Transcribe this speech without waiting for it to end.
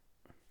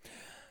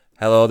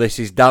Hello, this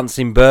is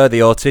Dancing Bear,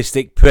 the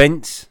autistic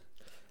prince.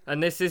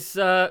 And this is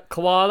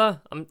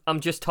Koala.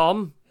 I'm just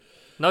Tom.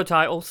 No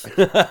titles.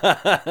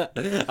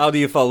 How do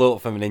you follow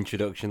up from an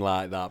introduction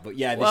like that? But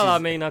yeah, I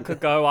mean, I could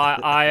go.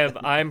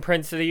 I am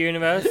Prince of the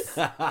Universe.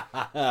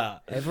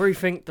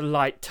 Everything the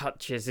light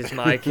touches is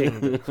my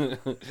kingdom.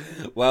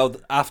 Well,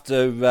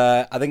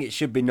 after I think it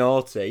should be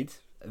noted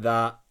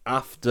that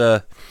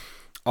after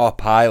our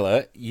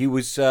pilot, you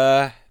was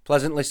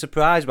pleasantly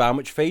surprised by how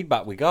much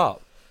feedback we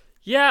got.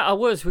 Yeah, I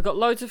was. We got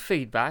loads of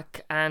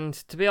feedback, and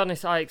to be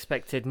honest, I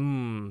expected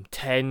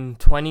 10,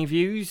 20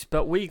 views,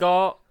 but we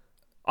got.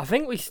 I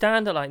think we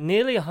stand at like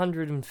nearly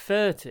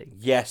 130.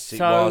 Yes, it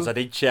was. I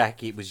did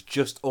check. It was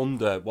just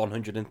under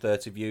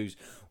 130 views,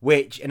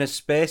 which in a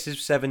space of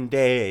 7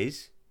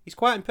 days is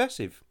quite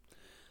impressive.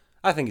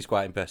 I think it's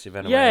quite impressive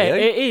anyway. Yeah,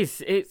 it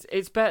is.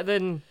 It's better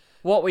than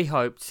what we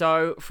hoped.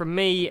 So from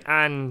me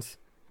and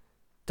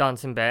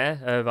Dancing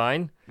Bear,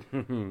 Irvine,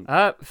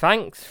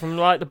 thanks from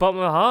like the bottom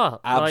of my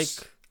heart.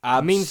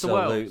 Absolutely, means the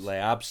world.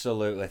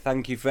 Absolutely.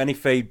 Thank you for any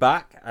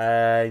feedback,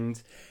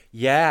 and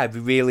yeah, I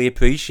really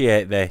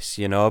appreciate this.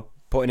 You know,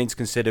 putting into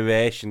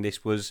consideration,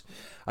 this was.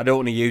 I don't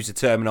want to use the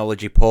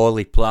terminology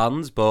poorly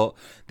planned, but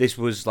this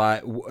was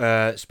like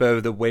spur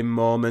of the whim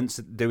moments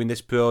doing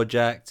this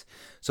project.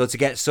 So to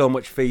get so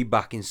much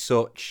feedback in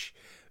such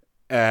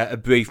a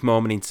brief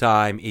moment in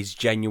time is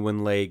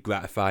genuinely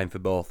gratifying for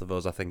both of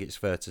us. I think it's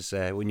fair to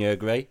say. Wouldn't you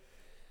agree?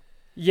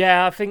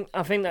 Yeah, I think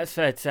that's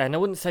fair to say. And I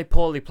wouldn't say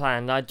poorly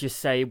planned. I'd just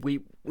say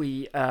we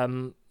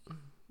had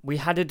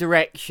a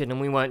direction and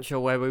we weren't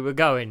sure where we were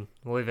going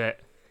with it.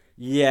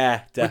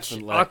 Yeah,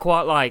 definitely. Which I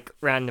quite like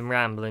random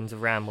ramblings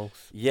of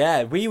rambles.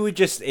 Yeah,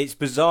 it's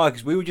bizarre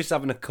because we were just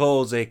having a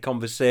cosy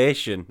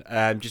conversation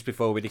just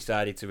before we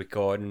decided to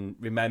record and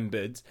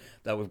remembered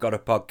that we've got a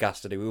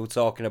podcast today. We were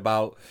talking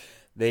about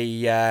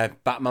the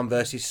Batman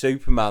versus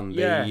Superman.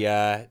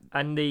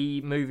 And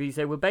the movies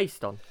they were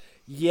based on.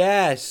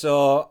 Yeah,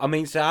 so I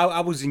mean,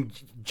 I was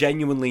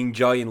genuinely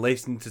enjoying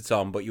listening to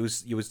Tom, but you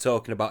was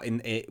talking about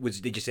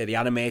did you say the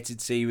animated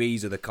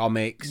series or the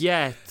comics?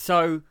 Yeah,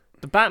 so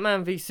the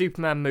Batman v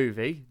Superman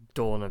movie,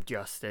 Dawn of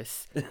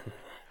Justice,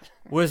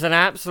 was an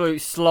absolute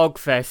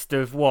slogfest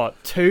of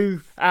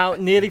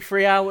nearly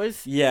 3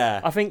 hours?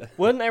 Yeah. I think,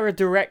 wasn't there a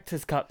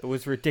director's cut that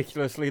was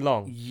ridiculously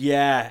long?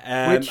 Yeah,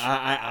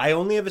 I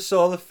only ever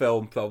saw the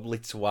film probably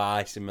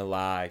twice in my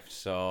life,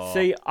 so...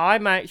 See,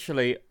 I'm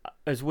actually,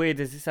 as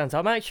weird as it sounds,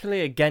 I'm actually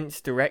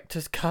against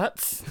director's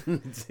cuts.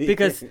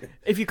 Because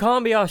if you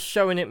can't be arsed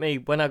showing it me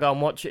when I go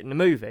and watch it in the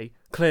movie,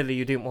 clearly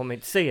you didn't want me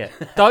to see it.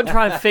 Don't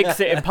try and fix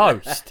it in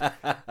post.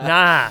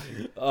 Nah.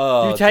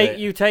 Oh,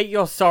 you take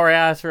your sorry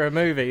ass for a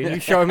movie and you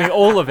show me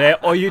all of it,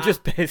 or you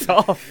just piss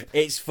off.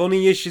 It's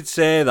funny you should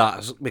say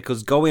that,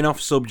 because going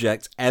off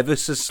subject ever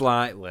so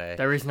slightly...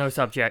 There is no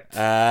subject.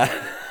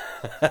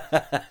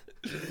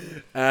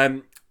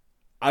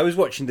 I was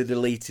watching the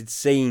deleted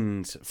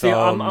scenes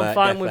from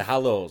Deathly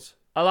Hallows.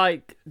 I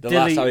like the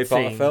last Harry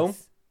Potter film.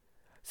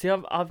 See,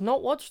 I've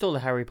not watched all the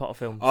Harry Potter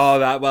films. Oh,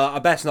 right. Well, I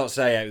best not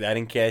say out then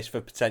in case for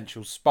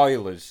potential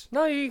spoilers.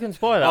 No, you can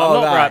spoil it.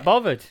 I'm not right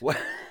bothered.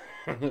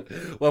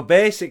 Well,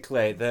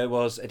 basically, there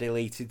was a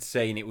deleted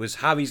scene. It was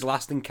Harry's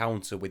last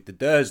encounter with the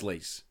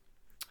Dursleys.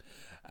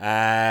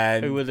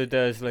 Who were the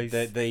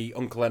Dursleys? The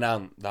uncle and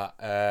aunt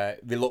that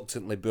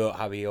reluctantly brought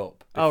Harry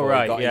up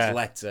before he got his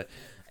letter.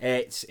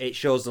 It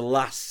shows the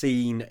last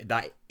scene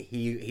that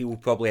he will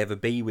probably ever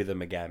be with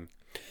them again.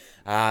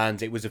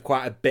 And it was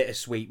quite a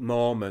bittersweet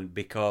moment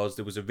because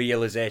there was a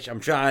realisation. I'm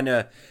trying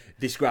to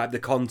describe the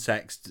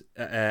context,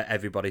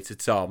 everybody, to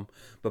Tom,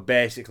 but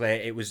basically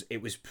it was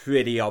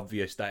pretty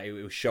obvious that it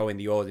was showing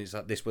the audience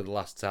that this was the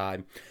last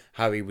time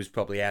Harry was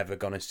probably ever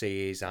going to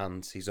see his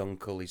aunt, his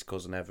uncle, his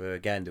cousin ever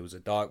again. There was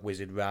a dark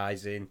wizard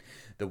rising.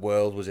 The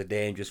world was a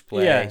dangerous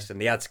place, and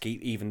they had to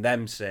keep even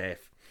them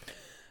safe.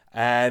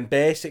 And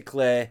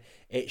basically,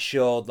 it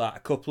showed that a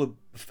couple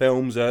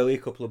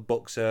of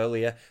books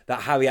earlier,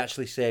 that Harry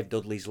actually saved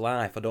Dudley's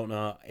life. I don't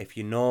know if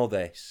you know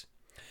this.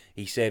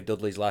 He saved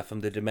Dudley's life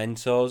from the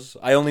Dementors.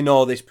 I only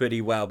know this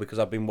pretty well because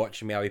I've been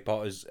watching Harry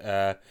Potter's.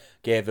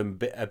 Gave him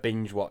a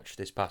binge watch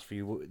this past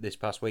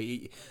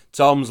week.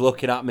 Tom's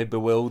looking at me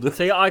bewildered.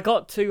 See, I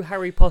got to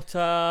Harry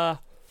Potter.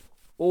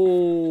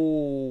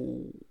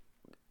 Oh,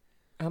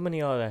 how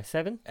many are there?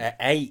 7?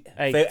 8.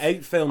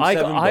 8 films.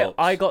 7 books.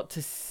 I got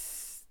to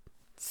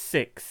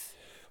 6.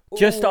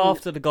 Just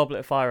after the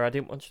Goblet of Fire. I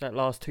didn't watch that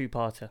last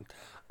 2-parter.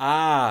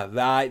 Ah,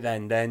 right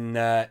then.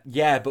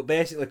 Yeah, but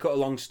basically, cut a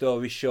long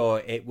story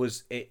short, it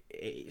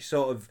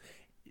sort of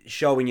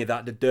showing you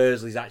that the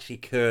Dursleys actually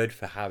cared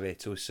for Harry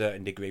to a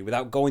certain degree,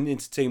 without going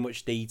into too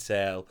much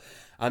detail.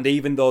 And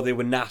even though they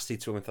were nasty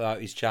to him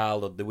throughout his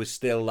childhood, there was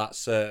still that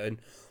certain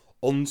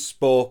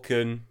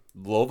unspoken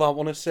love, I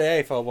want to say,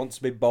 if I want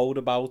to be bold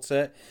about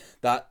it,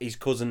 that his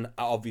cousin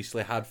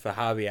obviously had for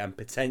Harry, and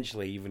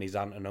potentially even his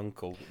aunt and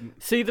uncle.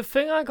 See, the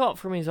thing I got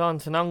from his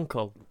aunt and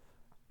uncle,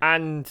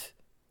 and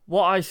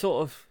what I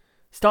sort of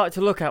started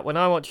to look at when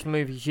I watched the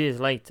movies years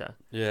later,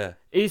 yeah,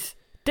 is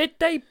did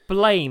they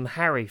blame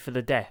Harry for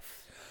the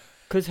death?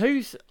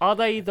 Because are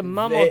they the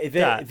mum or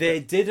dad? They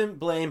didn't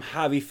blame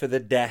Harry for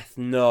the death,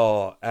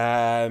 no.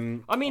 I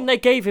mean, they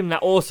gave him that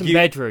awesome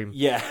bedroom.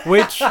 Yeah.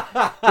 Which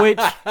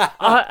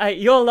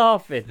you're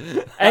laughing.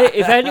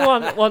 If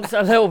anyone wants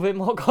a little bit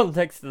more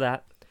context to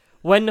that,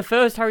 when the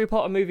first Harry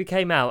Potter movie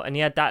came out and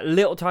he had that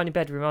little tiny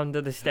bedroom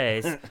under the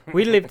stairs,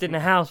 we lived in a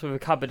house with a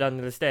cupboard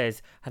under the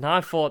stairs, and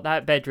I thought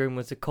that bedroom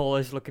was the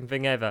coolest looking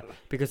thing ever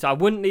because I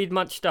wouldn't need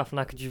much stuff and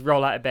I could just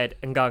roll out of bed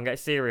and go and get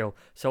cereal.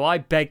 So I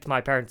begged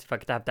my parents if I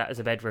could have that as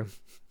a bedroom.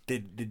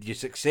 Did you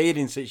succeed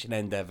in such an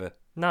endeavour?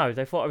 No,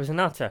 they thought I was a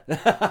nutter.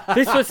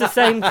 This was the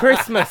same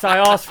Christmas I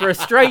asked for a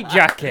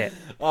straitjacket.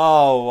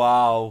 Oh,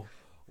 wow.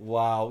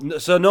 Wow.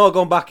 So, no,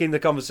 going back in the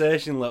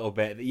conversation a little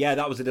bit, yeah,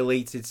 that was a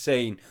deleted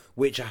scene,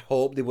 which I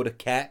hope they would have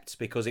kept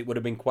because it would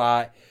have been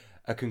quite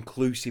a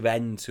conclusive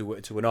end to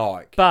an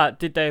arc. But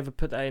did they ever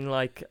put that in,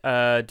 like,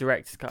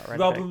 director's cut or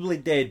anything? Probably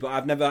did, but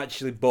I've never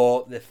actually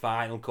bought the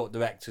final cut,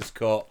 director's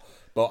cut.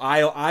 But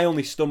I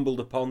only stumbled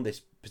upon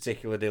this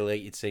particular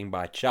deleted scene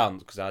by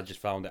chance because I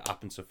just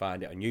happened to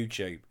find it on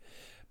YouTube.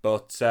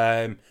 But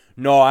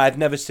no, I've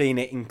never seen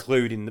it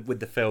including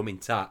with the film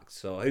intact.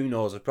 So who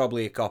knows? There's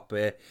probably a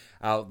copy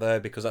out there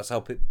because that's how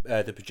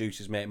the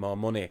producers make more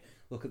money.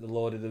 Look at the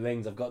Lord of the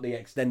Rings. I've got the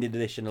extended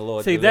edition of Lord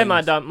of the Rings. See, them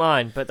I don't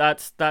mind, but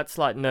that's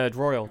like nerd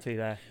royalty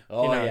there.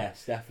 Oh, you know?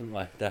 Yes,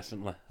 definitely.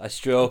 That's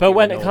true. But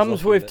when it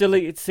comes with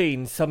deleted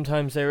scenes,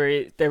 sometimes there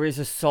is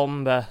a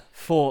somber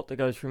thought that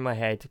goes through my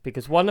head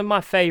because one of my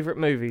favourite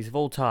movies of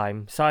all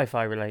time,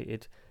 sci-fi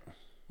related,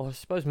 or I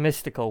suppose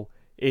mystical,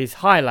 is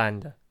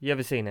Highlander. You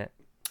ever seen it?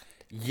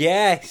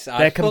 Yes.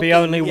 There can be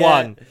only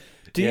one.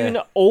 Do you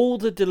know all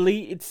the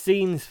deleted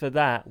scenes for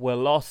that were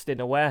lost in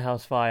a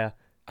warehouse fire?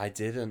 I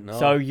didn't know.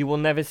 So you will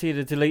never see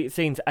the deleted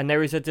scenes. And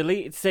there is a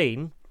deleted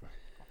scene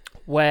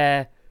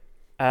where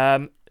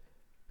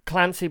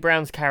Clancy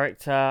Brown's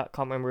character, I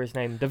can't remember his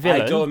name, the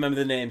villain. I don't remember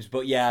the names,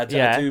 but I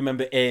do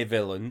remember a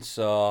villain,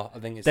 so I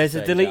think it's There's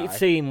the a same deleted guy.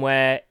 scene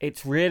where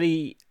it's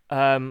really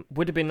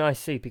would have been nice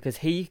to see because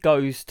he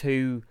goes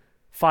to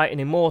fight an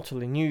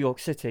immortal in New York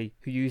City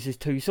who uses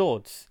two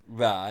swords.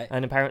 Right.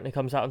 And apparently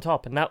comes out on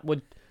top. And that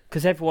would...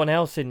 Because everyone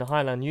else in the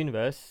Highland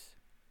universe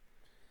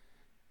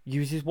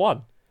uses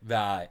one.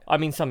 Right. I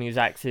mean, some use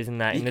axes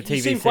and that in the TV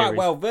series. You seem quite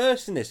well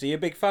versed in this. Are you a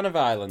big fan of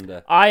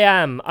Highlander? I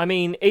am. I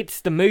mean,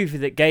 it's the movie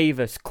that gave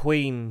us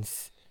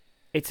Queen's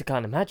It's a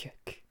Kind of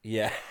Magic.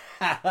 Yeah.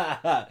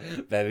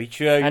 Very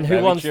true. And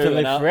Who Wants to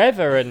Live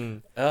Forever?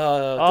 And did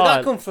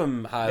that come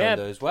from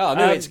Highlander as well? I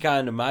know It's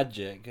Kind of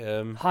Magic.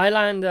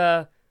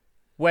 Highlander,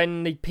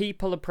 when the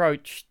people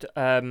approached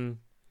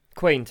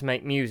Queen to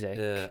make music.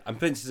 And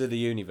Princes of the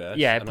Universe.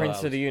 Yeah,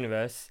 Princes of the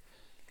Universe.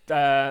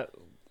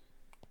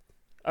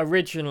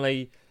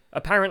 Originally,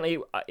 apparently,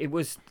 it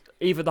was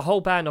either the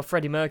whole band or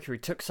Freddie Mercury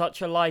took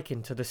such a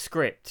liking to the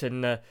script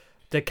and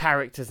the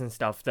characters and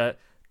stuff that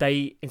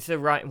they, instead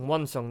of writing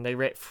one song, they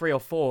wrote 3 or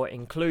 4,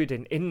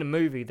 including in the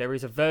movie there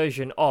is a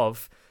version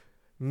of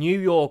New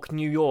York,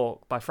 New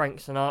York by Frank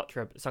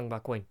Sinatra sung by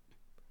Queen.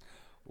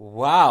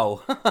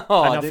 Wow.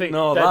 I didn't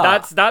know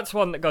that. That's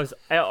one that goes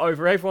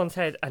over everyone's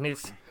head and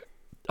it's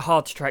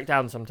hard to track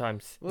down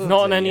sometimes. Well, it's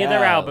not on any of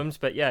their albums,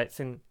 but yeah, it's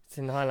in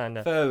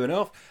Highlander. Fair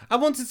enough. I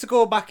wanted to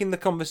go back in the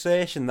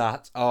conversation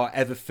that are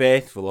ever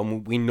faithful,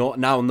 and we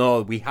now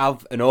know we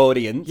have an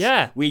audience.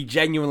 Yeah. We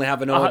genuinely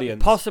have an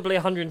audience. Possibly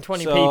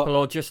 120 people,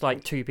 or just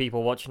like 2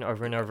 people watching it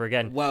over and over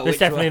again. Well, it's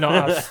definitely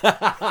not us.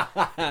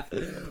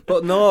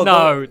 But no.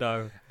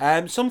 No.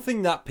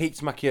 Something that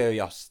piqued my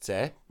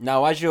curiosity.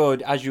 Now, as you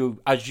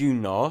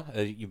know,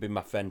 you've been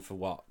my friend for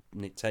what?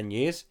 10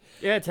 years?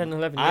 Yeah, 10,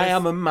 11 years. I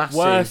am a massive...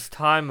 Worst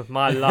time of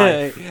my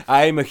life.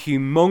 I am a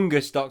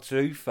humongous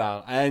Doctor Who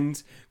fan.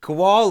 And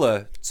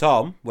Koala,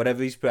 Tom,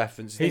 whatever his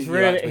preference... He's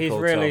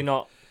really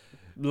not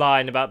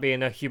lying about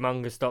being a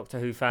humongous Doctor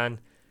Who fan.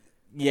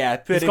 Yeah,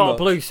 pretty much. He's got a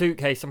blue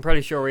suitcase. I'm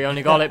pretty sure he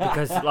only got it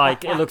because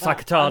like it looks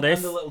like a TARDIS.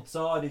 And a little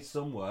TARDIS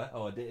somewhere.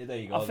 Oh, there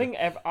you go. I think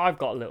I've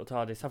got a little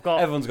TARDIS.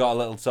 Everyone's got a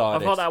little TARDIS.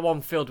 I've got that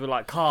one filled with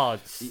like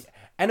cards. Yeah.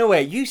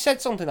 Anyway, you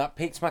said something that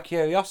piqued my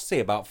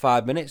curiosity about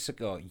 5 minutes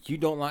ago. You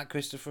don't like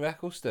Christopher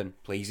Eccleston.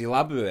 Please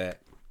elaborate.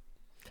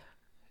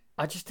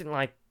 I just didn't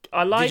like...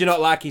 Did you not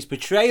like his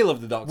portrayal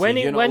of the Doctor? When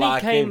he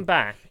came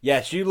back...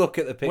 Yes, you look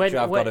at the picture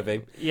I've got of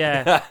him.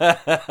 Yeah.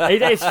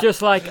 It's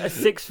just like a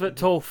 6 foot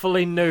tall,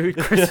 fully nude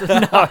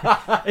Christopher... No.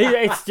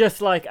 It's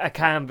just like a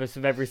canvas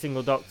of every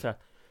single Doctor.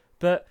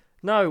 But...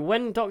 No,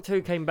 when Doctor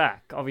Who came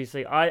back,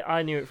 obviously,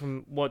 I knew it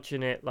from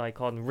watching it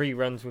like on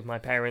reruns with my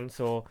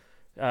parents or...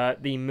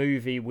 the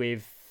movie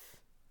with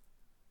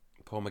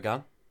Paul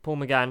McGann.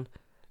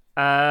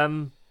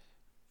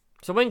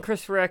 So when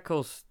Christopher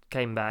Eccles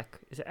came back,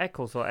 is it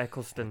Eccles or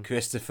Eccleston?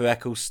 Christopher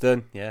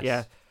Eccleston, yes.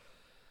 Yeah.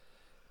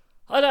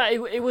 I don't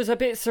know, it was a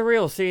bit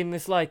surreal seeing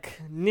this like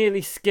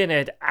nearly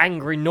skinhead,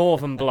 angry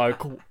northern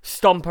bloke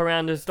stomp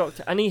around as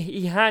Doctor, and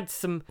he had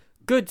some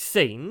good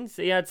scenes.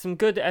 He had some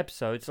good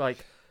episodes,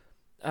 like.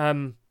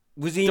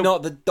 Was he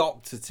not the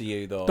Doctor to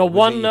you though? The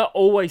one that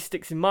always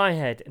sticks in my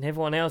head and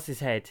everyone else's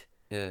head.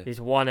 Yeah.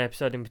 Is one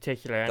episode in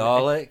particular.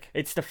 Dalek?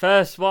 It's the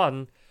first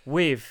one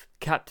with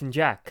Captain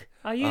Jack.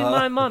 Are you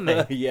my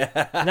mummy?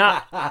 Yeah.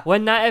 Now,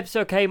 when that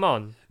episode came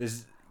on,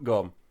 Go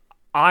on.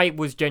 I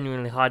was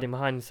genuinely hiding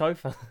behind the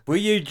sofa. Were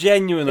you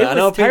genuinely? I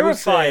know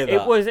terrifying.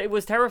 People say that. It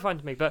was terrifying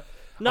to me. But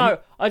no,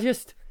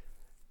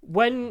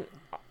 when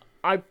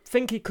I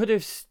think he could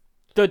have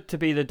stood to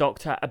be the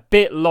Doctor a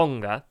bit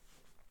longer.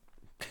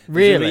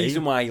 Really, there's a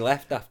reason why he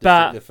left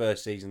after the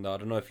first season, though. I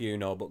don't know if you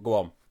know, but go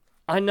on.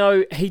 I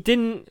know he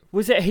didn't.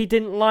 Was it he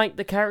didn't like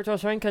the character or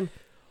something? And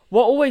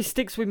what always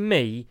sticks with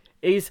me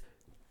is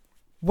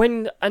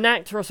when an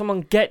actor or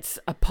someone gets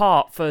a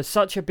part for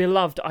such a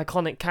beloved,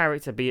 iconic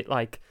character, be it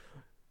like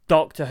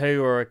Doctor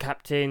Who or a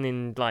captain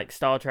in like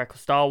Star Trek or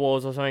Star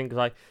Wars or something.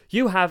 Like,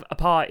 you have a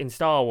part in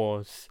Star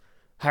Wars,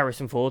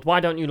 Harrison Ford. Why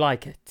don't you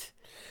like it?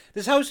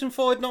 Does Harrison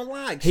Ford not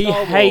like Star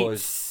Wars? He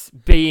hates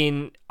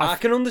being... I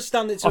can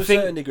understand it to a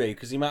certain degree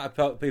because he might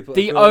have people...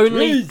 The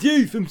only...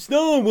 from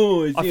Star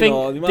Wars! I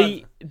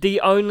think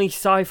the only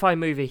sci-fi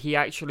movie he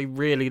actually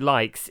really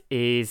likes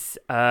is...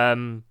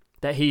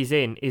 that he's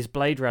in is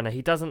Blade Runner.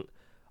 He doesn't...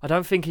 I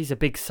don't think he's a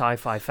big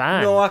sci-fi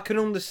fan. No, I can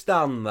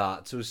understand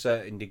that to a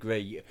certain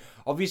degree.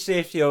 Obviously,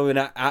 if you're an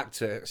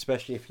actor,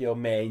 especially if you're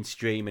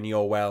mainstream and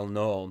you're well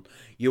known,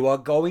 you are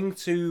going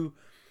to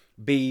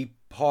be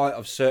part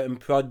of certain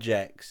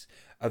projects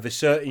of a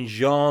certain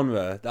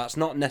genre that's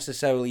not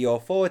necessarily your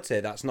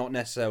forte, that's not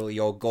necessarily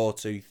your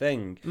go-to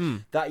thing.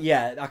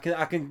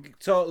 I can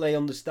totally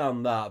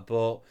understand that,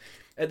 but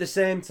at the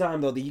same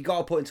time though, you got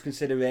to put into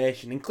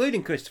consideration,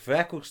 including Christopher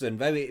Eccleston,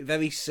 very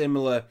very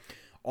similar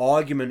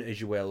argument,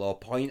 as you will, or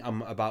point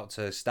I'm about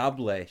to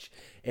establish,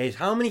 is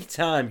how many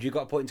times you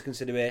got to put into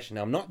consideration.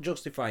 I'm not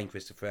justifying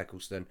Christopher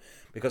Eccleston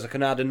because I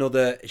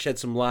can shed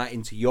some light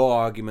into your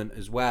argument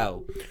as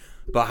well.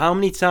 But how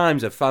many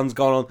times have fans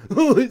gone on,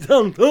 oh, it's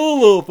Han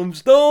Solo from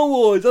Star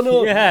Wars, I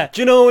know. Yeah.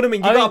 Do you know what I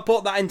mean? You got to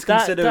put that into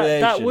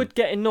consideration. That would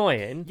get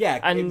annoying. Yeah,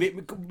 and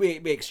it could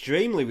be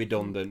extremely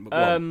redundant.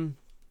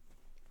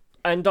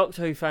 And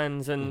Doctor Who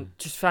fans and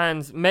just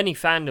fans, many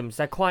fandoms,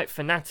 they're quite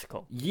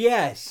fanatical.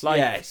 Yes,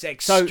 yes.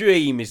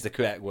 Extreme is the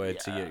correct word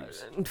to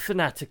use.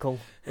 Fanatical.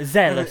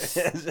 Zealous.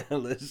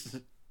 Zealous.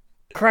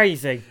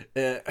 Crazy.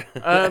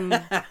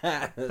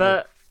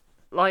 But...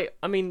 like,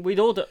 I mean, we'd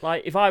all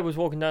like, if I was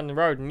walking down the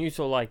road and you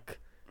saw, like,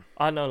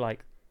 I don't know,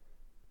 like,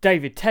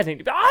 David Tennant,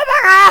 you'd be, oh my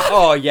god!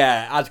 Oh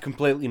yeah, I'd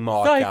completely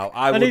mark out.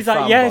 And he's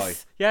like,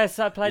 yes,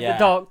 I played the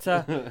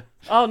Doctor.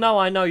 Oh no,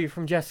 I know you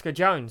from Jessica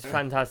Jones,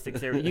 fantastic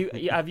series.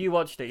 Have you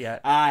watched it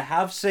yet? I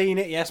have seen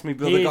it. Yes, my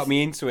brother got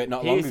me into it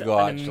not long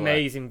ago. He's an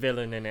amazing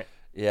villain in it.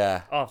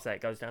 Yeah. After that,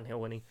 it goes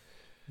downhill when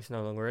he's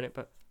no longer in it.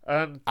 But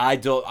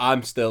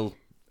I'm still.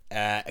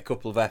 A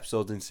couple of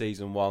episodes in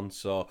season 1,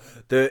 so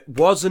there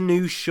was a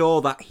new show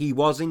that he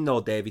was in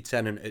though, David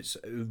Tennant.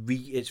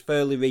 It's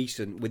fairly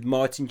recent with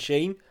Martin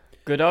Sheen.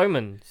 Good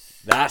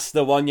Omens. That's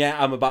the one. Yeah,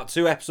 I'm about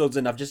 2 episodes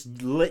in. I've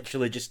just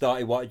literally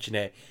started watching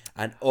it,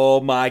 and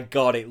oh my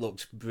god, it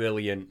looks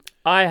brilliant.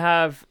 I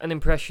have an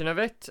impression of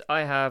it.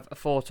 I have a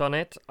thought on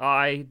it.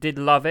 I did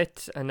love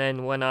it, and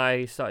then when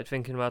I started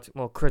thinking about it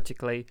more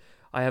critically,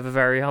 I have a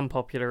very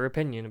unpopular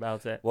opinion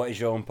about it. What is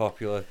your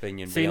unpopular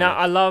opinion? See, now,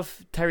 I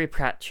love Terry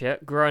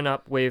Pratchett. Growing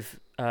up with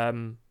a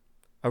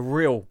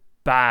real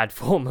bad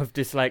form of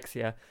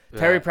dyslexia, yeah.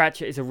 Terry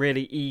Pratchett is a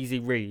really easy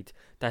read.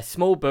 They're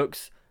small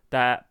books,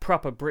 they're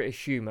proper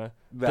British humour.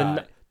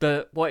 Right.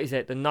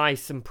 The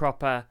nice and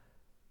proper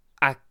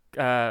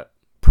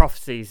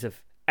prophecies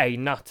of a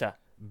nutter.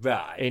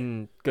 Right.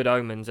 In Good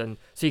Omens. And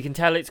so you can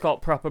tell it's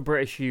got proper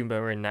British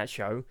humour in that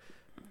show.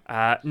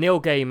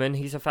 Neil Gaiman,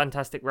 he's a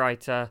fantastic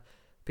writer,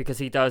 because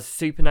he does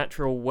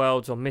supernatural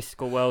worlds or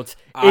mystical worlds.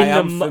 I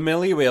am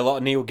familiar with a lot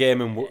of Neil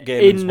Gaiman's works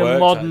in the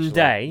modern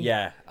day.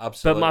 Yeah,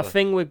 absolutely. But my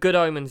thing with Good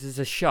Omens is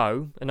a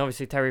show, and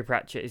obviously Terry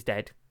Pratchett is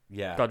dead.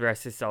 Yeah. God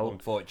rest his soul.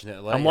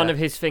 Unfortunately. And one of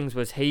his things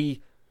was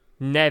he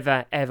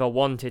never, ever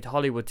wanted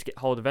Hollywood to get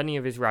hold of any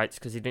of his rights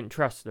because he didn't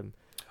trust them.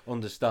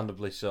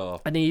 Understandably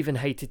so. And he even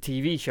hated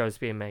TV shows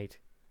being made.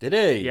 Did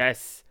he?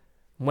 Yes.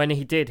 When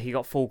he did, he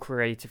got full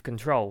creative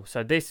control.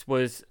 So this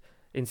was...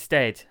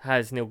 instead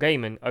has Neil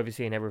Gaiman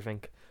overseeing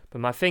everything. But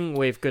my thing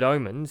with Good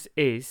Omens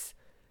is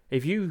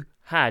if you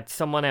had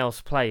someone else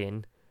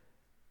playing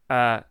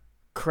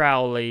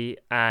Crowley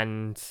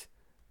and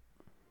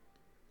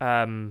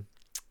the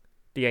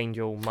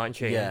angel Martin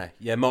Sheen.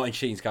 Yeah, Martin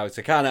Sheen's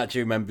character. I can't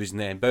actually remember his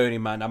name. Bearing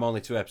in mind, I'm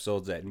only 2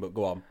 episodes in, but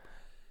go on.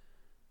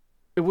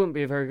 It wouldn't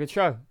be a very good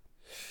show.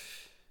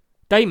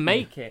 They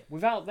make it.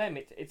 Without them,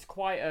 it's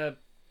quite a...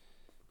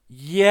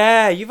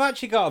 Yeah, you've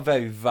actually got a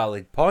very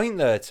valid point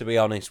there, to be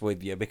honest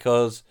with you,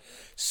 because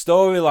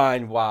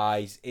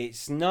storyline-wise,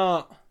 it's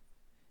not...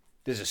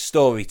 There's a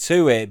story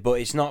to it, but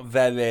it's not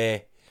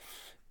very...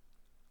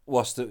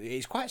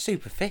 It's quite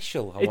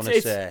superficial, I want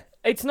to say.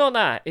 It's not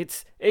that.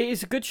 It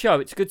is a good show.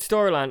 It's a good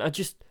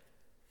storyline.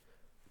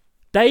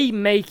 They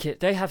make it.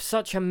 They have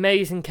such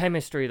amazing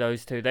chemistry,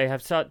 those two. They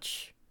have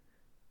such...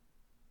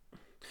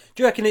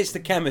 Do you reckon it's the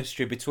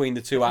chemistry between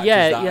the two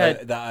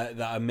actors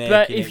that are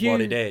making it what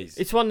it is?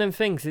 It's one of them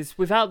things. It's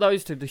without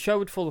those two, the show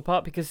would fall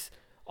apart because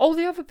All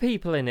the other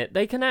people in it,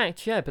 they can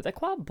act, yeah, but they're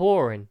quite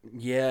boring.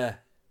 Yeah.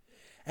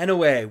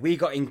 Anyway, we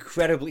got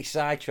incredibly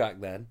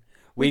sidetracked then.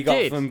 We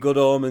got from Good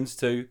Omens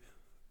to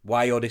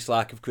why your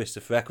dislike of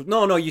Christopher Eccleston.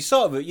 No, you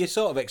sort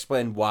of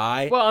explained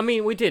why. Well, I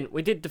mean, we didn't.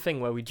 We did the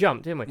thing where we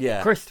jumped, didn't we?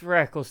 Yeah. Christopher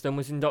Eccleston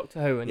was in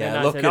Doctor Who, and yeah,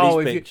 then I look said, at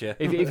his picture.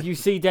 if you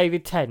see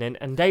David Tennant,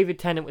 and David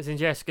Tennant was in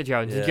Jessica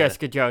Jones, and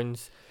Jessica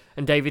Jones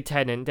and David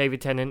Tennant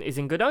is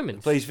in Good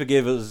Omens. Please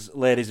forgive us,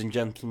 ladies and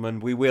gentlemen.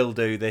 We will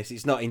do this.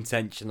 It's not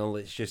intentional.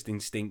 It's just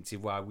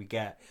instinctive why we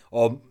get...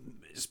 Or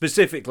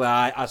specifically,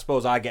 I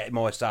suppose I get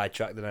more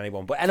sidetracked than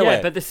anyone. But anyway...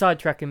 Yeah, but the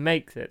sidetracking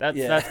makes it.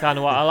 That's kind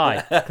of what I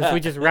like. Because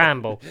we just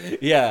ramble.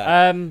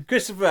 Yeah.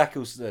 Christopher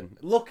Eccleston.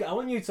 I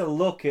want you to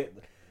look at...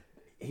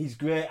 He's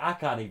great. I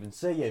can't even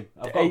see him.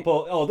 I've got to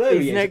put... Oh, there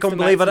he is. I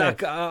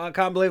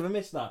can't believe I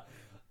missed that.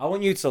 I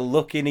want you to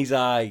look in his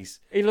eyes.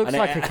 He looks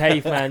like a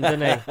caveman,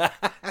 doesn't he?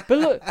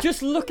 But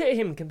just look at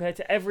him compared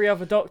to every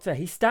other Doctor.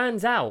 He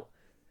stands out.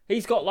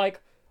 He's got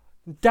like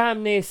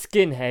damn near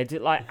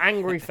skinhead, like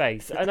angry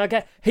face.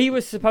 And he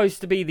was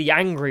supposed to be the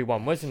angry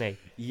one, wasn't he?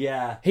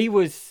 Yeah. He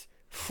was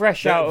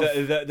fresh out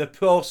of... The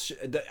post...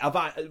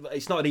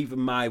 it's not even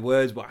my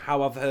words, but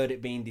how I've heard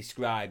it being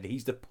described.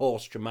 He's the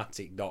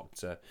post-traumatic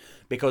Doctor.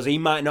 Because he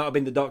might not have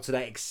been the Doctor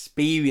that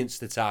experienced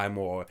the Time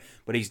War,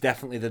 but he's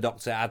definitely the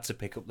Doctor that had to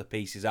pick up the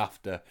pieces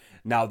after.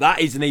 Now, that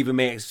isn't even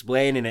me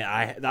explaining it.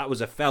 That was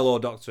a fellow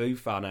Doctor Who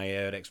fan I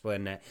heard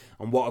explaining it.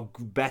 And what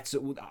a better...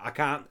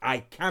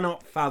 I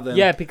cannot fathom...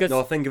 Yeah, because...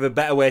 Nor think of a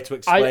better way to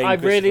explain I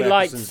really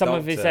liked some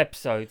of his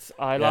episodes.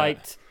 I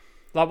liked...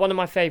 Like, one of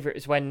my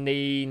favourites is when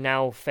the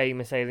now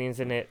famous aliens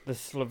in it, the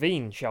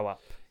Slovene, show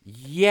up.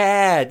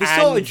 Yeah, they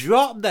sort of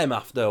dropped them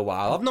after a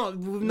while.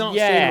 We've not seen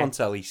them on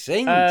telly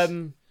since.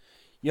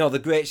 The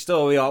great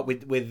story arc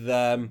with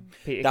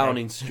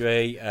Downing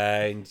Street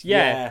and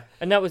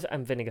and that was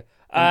Vinegar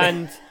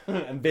and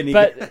Vinegar.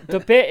 But the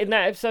bit in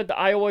that episode that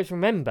I always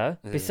remember,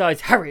 besides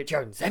Harriet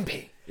Jones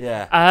MP,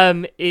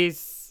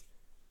 is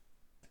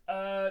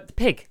the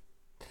pig.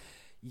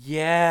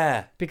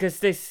 Yeah,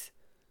 because this.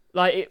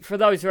 Like, for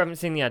those who haven't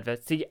seen the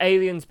adverts, the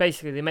aliens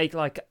basically, they make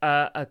like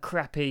a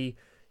crappy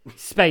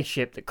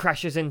spaceship that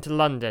crashes into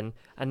London,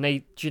 and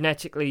they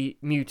genetically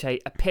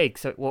mutate a pig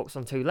so it walks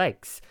on two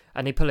legs,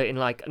 and they put it in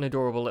like an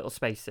adorable little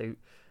spacesuit,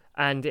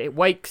 and it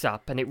wakes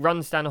up and it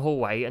runs down a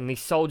hallway, and these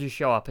soldiers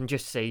show up and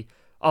just see,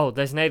 oh,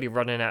 there's an alien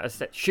running at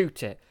us, let's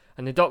shoot it.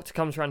 And the Doctor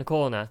comes around the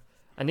corner,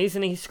 and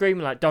isn't he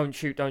screaming like, don't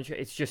shoot,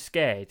 it's just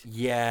scared.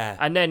 Yeah.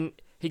 And then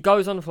he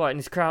goes on the floor and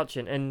he's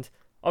crouching, and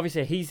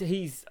obviously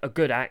he's a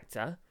good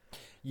actor.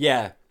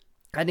 Yeah.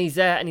 And he's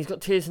there, and he's got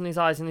tears in his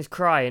eyes, and he's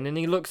crying, and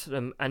he looks at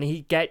them, and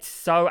he gets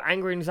so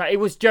angry, and he's like, it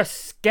was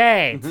just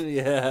scared.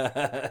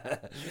 Yeah.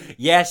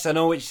 Yes, I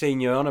know which scene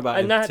you're on about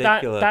and in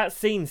particular. that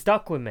scene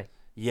stuck with me.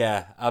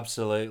 Yeah,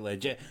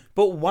 absolutely.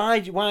 But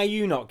why are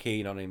you not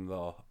keen on him,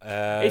 though?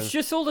 It's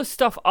just all the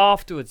stuff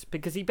afterwards,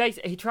 because he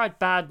tried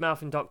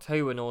bad-mouthing Doctor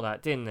Who and all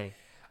that, didn't he?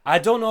 I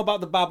don't know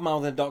about the bad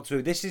mouth and Doctor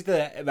Who. This is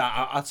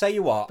I'll tell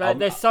you what. But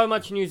there's so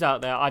much news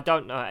out there. I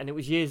don't know, and it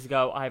was years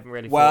ago. I haven't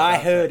really. Well, I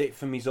heard it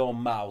from his own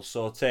mouth,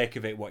 so take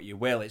of it what you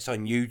will. It's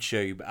on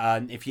YouTube,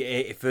 and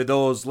if for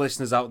those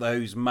listeners out there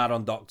who's mad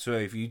on Doctor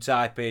Who, if you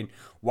type in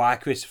why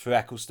Christopher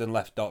Eccleston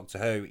left Doctor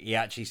Who, he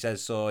actually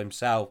says so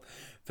himself.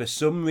 For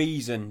some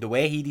reason, the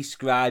way he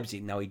describes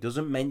it now, he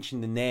doesn't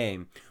mention the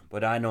name.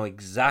 But I know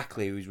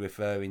exactly who he's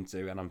referring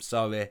to, and I'm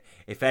sorry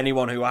if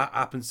anyone who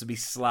happens to be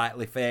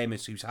slightly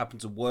famous, who's happened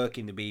to work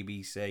in the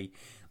BBC,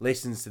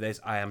 listens to this.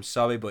 I am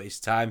sorry, but it's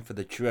time for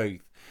the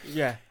truth.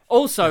 Yeah.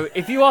 Also,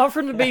 if you are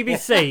from the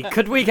BBC,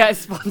 could we get a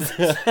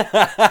sponsor?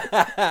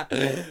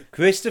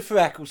 Christopher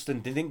Eccleston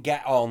didn't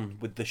get on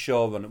with the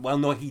showrunner. Well,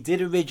 no, he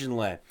did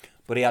originally,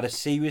 but he had a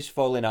serious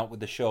falling out with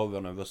the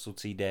showrunner, Russell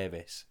T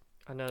Davies.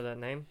 I know that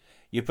name.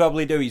 You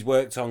probably do. He's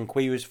worked on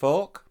Queer as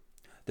Folk,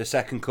 The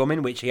Second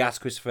Coming, which he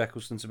asked Christopher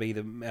Eccleston to be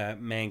the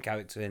main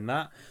character in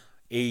that.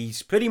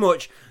 He's pretty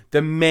much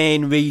the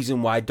main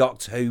reason why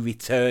Doctor Who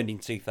returned in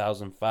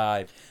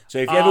 2005. So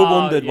if you ever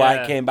wondered why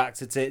it came back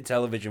to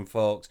television,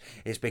 folks,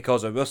 it's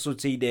because of Russell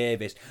T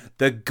Davies,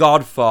 the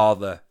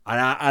godfather,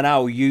 and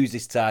I'll use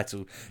this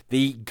title,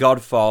 the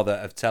godfather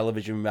of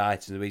television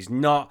writing. He's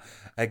not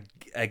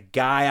a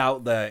guy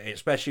out there,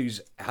 especially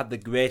who's had the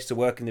grace to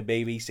work in the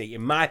BBC.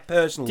 In my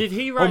personal Did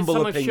he write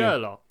some of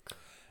Sherlock?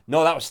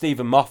 No, that was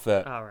Stephen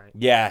Moffat. All right.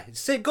 Yeah,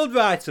 it's a good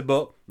writer,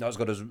 but not as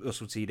good as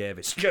Russell T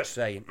Davies. Just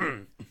saying.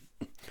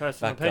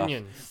 Personal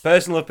opinions.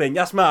 Personal opinion.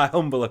 That's my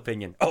humble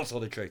opinion. Also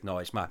the truth. No,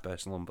 it's my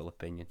personal humble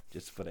opinion.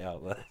 Just to put it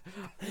out there.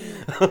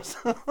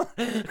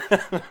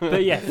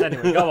 But yes,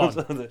 anyway, go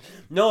on.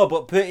 No,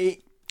 but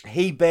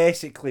he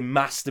basically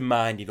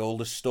masterminded all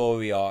the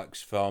story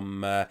arcs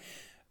from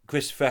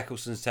Christopher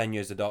Eccleston's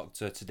tenure as the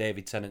Doctor to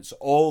David Tennant's.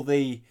 All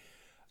the...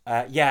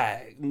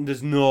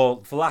 there's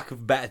no, for lack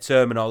of better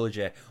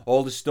terminology,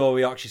 all the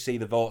story arcs you see,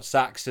 the Vought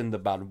Saxon, the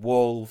Bad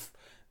Wolf,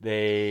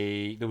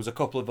 there was a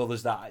couple of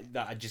others that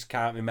I just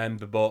can't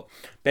remember, but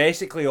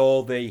basically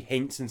all the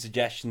hints and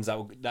suggestions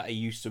that he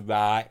used to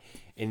write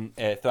in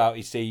throughout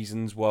his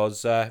seasons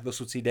was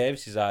Russell T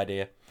Davies'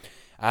 idea.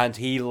 and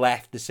he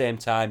left the same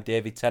time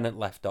David Tennant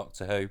left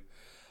Doctor Who.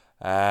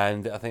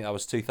 And I think that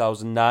was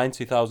 2009,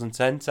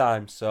 2010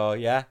 time. So,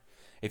 yeah,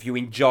 if you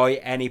enjoy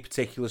any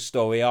particular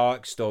story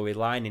arc,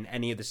 storyline in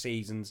any of the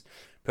seasons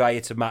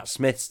prior to Matt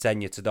Smith's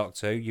tenure to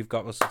Doctor Who, you've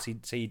got Russell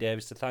T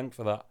Davies to thank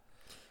for that.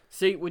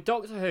 See, with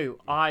Doctor Who,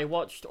 I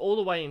watched all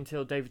the way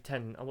until David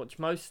Tennant. I watched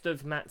most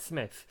of Matt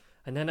Smith,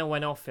 and then I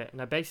went off it,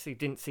 and I basically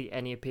didn't see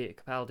any of Peter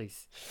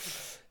Capaldi's.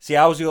 See,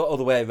 I was the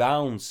other way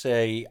around.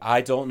 See,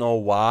 I don't know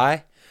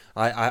why.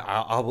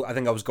 I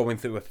think I was going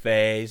through a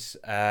phase,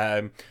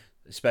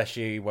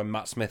 especially when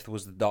Matt Smith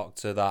was the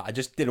Doctor, that I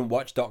just didn't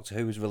watch Doctor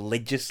Who as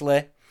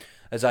religiously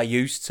as I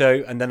used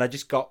to, and then I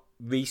just got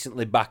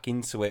recently back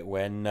into it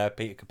when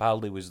Peter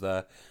Capaldi was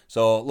there.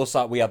 So it looks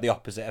like we had the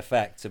opposite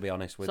effect, to be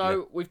honest with you.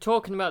 So, we're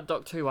talking about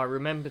Doctor Who, I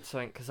remembered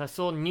something, because I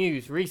saw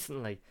news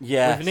recently.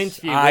 Yes, with an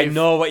interview I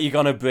know what you're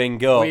going to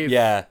bring up,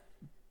 yeah.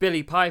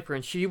 Billie Piper,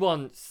 and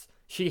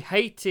she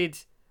hated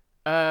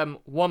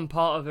one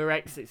part of her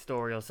exit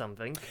story or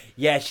something.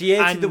 Yeah, she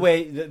hated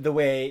the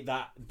way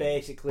that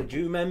basically. Do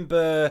you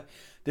remember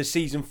the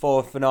season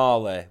 4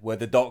 finale where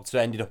the Doctor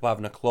ended up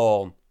having a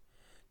clone?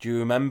 Do you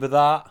remember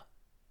that?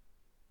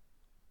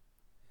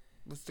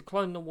 Was the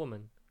clone the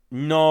woman?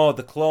 No,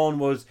 the clone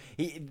was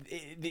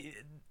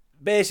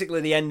basically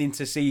the ending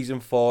to season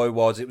 4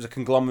 was a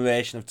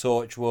conglomeration of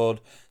Torchwood,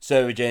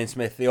 Sarah Jane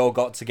Smith. They all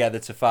got together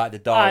to fight the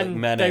Dalek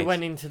Menace. They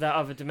went into that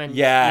other dimension.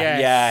 Yeah,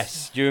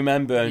 yes. Do you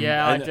remember?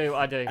 I do.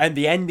 And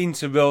the ending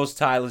to Rose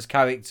Tyler's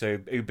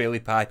character, who Billie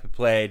Piper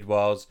played,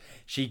 was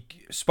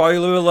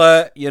spoiler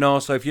alert,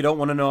 so if you don't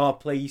want to know,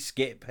 please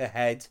skip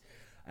ahead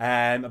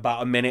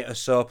about a minute or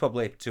so,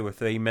 probably 2 or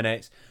 3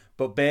 minutes.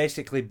 But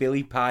basically,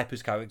 Billie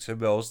Piper's character,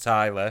 Rose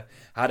Tyler,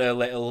 had a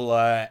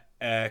little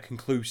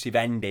conclusive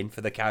ending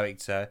for the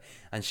character,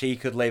 and she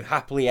could live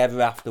happily ever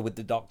after with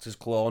the Doctor's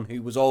clone,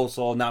 who was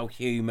also now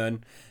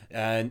human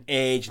and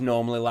aged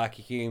normally like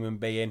a human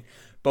being.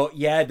 But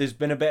yeah, there's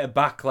been a bit of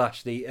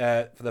backlash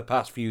for the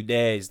past few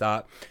days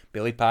that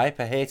Billie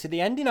Piper hated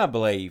the ending, I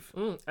believe.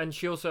 And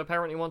she also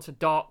apparently wants a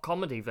dark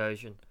comedy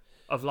version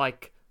of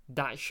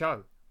that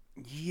show.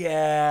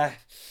 Yeah.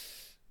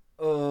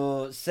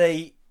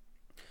 See.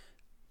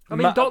 I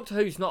mean, Doctor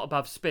Who's not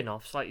above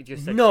spin-offs, like you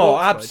just said. No,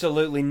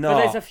 absolutely not. But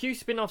there's a few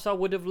spin-offs I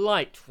would have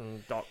liked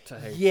from Doctor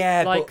Who.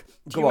 Yeah,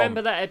 do you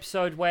remember that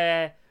episode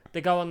where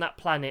they go on that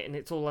planet and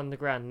it's all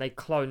underground and they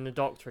clone the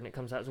Doctor and it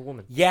comes out as a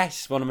woman?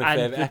 Yes, one of my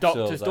favourite episodes,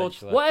 Doctor's daughter.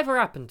 actually. Whatever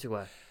happened to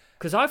her?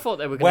 Because I thought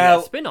they were going to get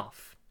a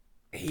spin-off.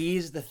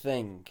 Here's the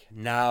thing.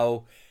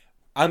 Now,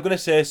 I'm going to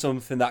say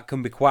something that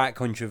can be quite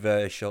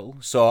controversial.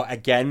 So,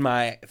 again,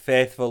 my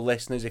faithful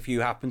listeners, if you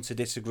happen to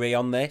disagree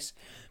on this,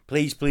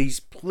 please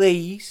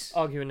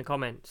argue in the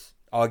comments.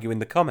 We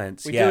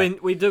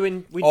do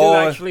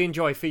actually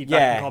enjoy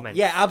feedback and comments.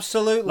 Yeah,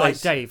 absolutely.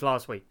 Like Dave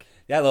last week.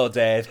 Hello,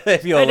 Dave,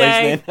 if you're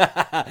listening.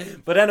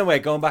 But anyway,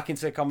 going back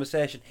into the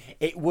conversation,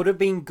 it would have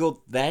been good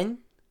then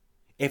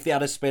if they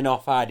had a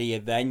spin-off idea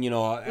then,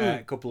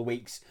 a couple of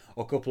weeks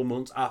or a couple of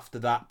months after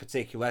that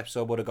particular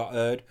episode would have got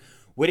aired.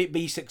 Would it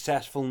be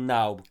successful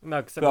now?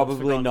 No,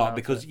 probably not,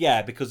 because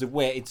they've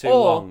waited too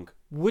long.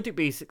 Would it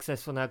be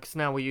successful now because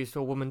now we're used to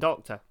a woman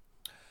Doctor?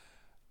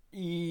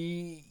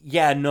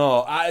 Yeah,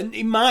 no,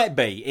 it might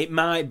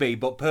be,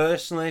 but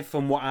personally,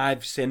 from what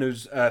I've seen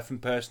from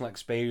personal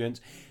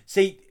experience,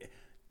 see,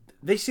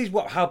 this is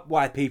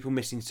why people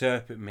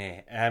misinterpret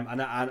me, and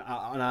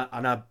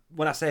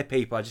when I say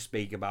people, I just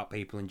speak about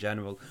people in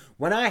general.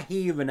 When I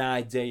hear an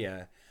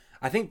idea,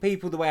 I think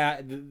people the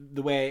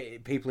way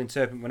people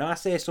interpret, when I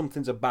say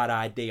something's a bad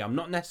idea, I'm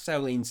not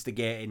necessarily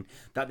instigating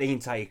that the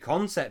entire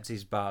concept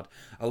is bad.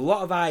 A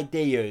lot of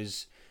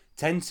ideas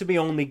tend to be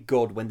only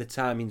good when the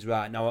timing's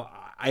right. Now,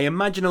 I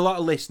imagine a lot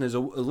of listeners are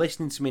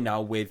listening to me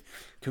now with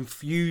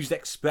confused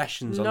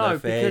expressions on their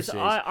faces. No,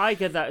 because I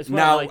get that as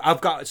well.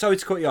 Now, sorry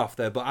to cut you off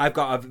there, but I've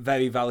got a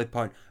very valid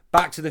point.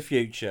 Back to the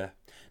Future.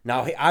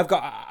 Now, I've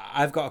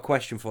got a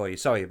question for you.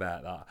 Sorry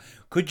about that.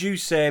 Could you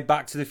say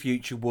Back to the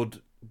Future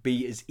would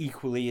be as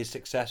equally as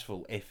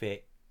successful if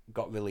it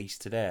got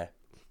released today?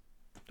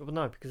 Well,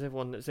 no, because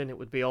everyone that's in it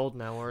would be old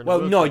now.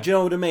 No, do you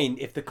know what I mean?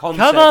 If the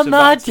concept Come on,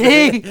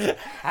 Marty!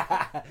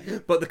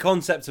 But the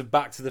concept of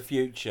Back to the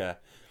Future,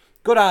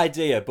 good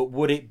idea, but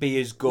would it be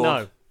as good?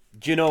 No.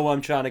 Do you know what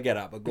I'm trying to get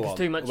at? But go on. There's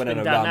too much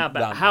been done now.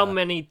 But how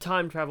many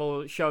time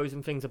travel shows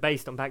and things are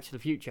based on Back to the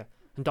Future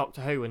and Doctor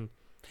Who? And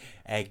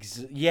it's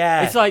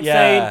like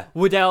saying,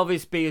 would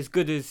Elvis be as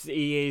good as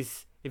he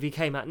is if he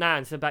came out now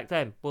instead of back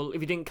then? Well,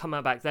 if he didn't come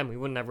out back then, we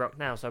wouldn't have rock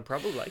now. So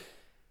probably.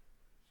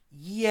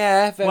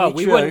 Yeah, very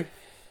true.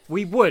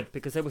 We would,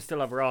 because there were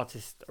still other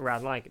artists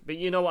around like it. But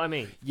you know what I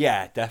mean?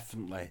 Yeah,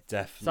 definitely.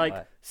 It's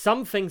like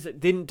some things that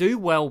didn't do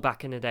well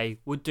back in the day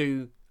would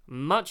do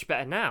much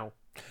better now.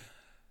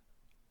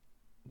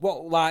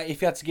 What, like,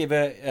 if you had to give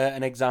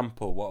an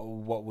example,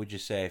 what would you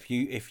say? If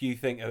you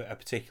think a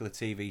particular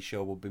TV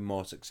show would be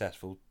more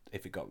successful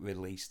if it got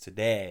released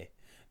today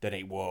than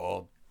it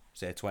would,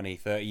 say, 20,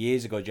 30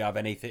 years ago, do you have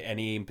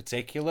any in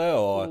particular?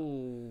 Or?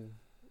 Ooh.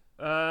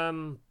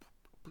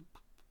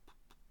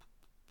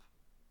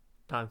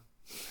 No.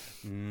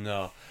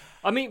 No.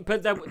 I mean,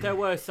 but there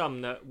were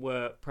some that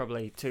were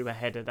probably too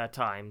ahead of their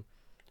time.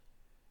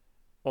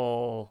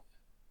 Or...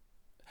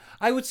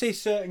 I would say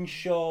certain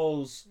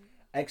shows,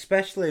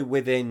 especially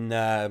within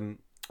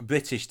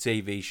British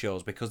TV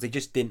shows, because they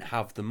just didn't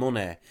have the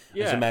money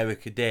as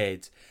America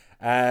did.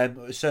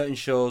 Certain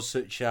shows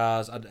such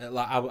as,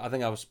 I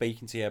think I was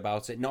speaking to you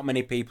about it, not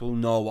many people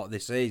know what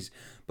this is,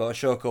 but a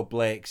show called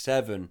Blake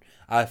 7,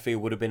 I feel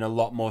would have been a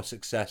lot more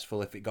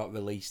successful if it got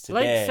released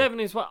today. Blake 7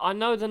 is what, I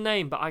know the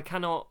name, but I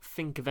cannot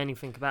think of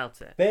anything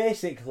about it.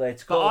 Basically,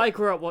 it's called... But I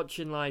grew up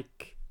watching,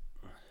 like,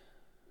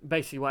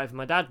 basically whatever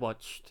my dad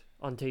watched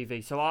on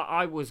TV. So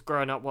I was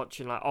growing up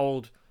watching, like,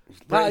 old...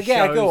 British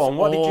shows, go on.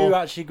 What did you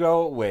actually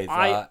grow up with?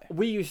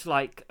 We used to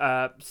like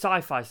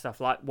sci-fi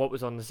stuff, like what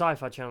was on the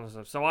Sci-Fi Channel and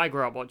stuff. So I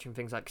grew up watching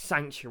things like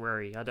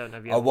Sanctuary. I don't know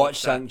if you ever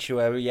watched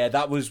Sanctuary. Yeah,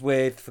 that was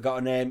with,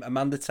 forgotten name,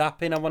 Amanda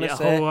Tapping, I want to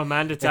say. Oh,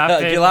 Amanda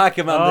Tapping. Do you like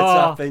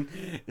Amanda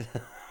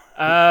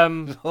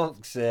Tapping?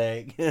 Fuck's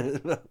sake.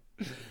 Do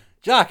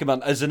you like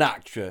Amanda as an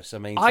actress?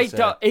 I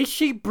don't. Is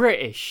she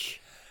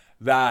British?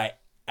 Right.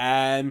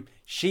 I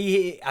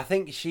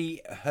think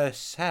she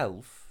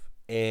herself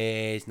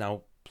is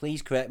now.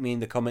 Please correct me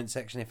in the comment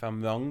section if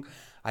I'm wrong.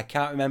 I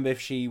can't remember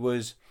if she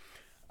was...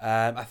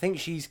 I think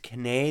she's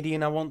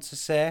Canadian, I want to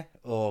say.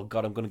 Oh,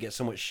 God, I'm going to get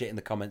so much shit in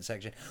the comment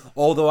section.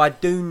 Although I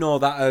do know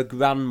that her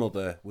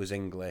grandmother was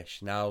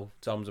English. Now,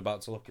 Tom's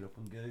about to look it up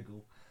on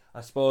Google.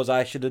 I suppose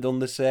I should have done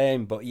the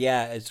same. But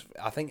yeah,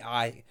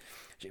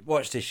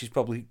 watch this. She's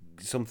probably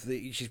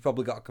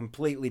got a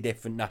completely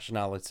different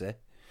nationality.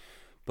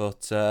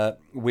 But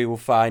we will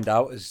find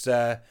out as...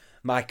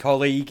 my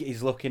colleague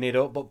is looking it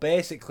up, but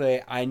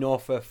basically, I know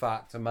for a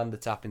fact Amanda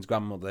Tapping's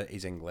grandmother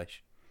is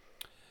English.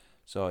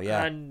 So,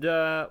 yeah. And,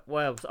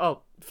 what else?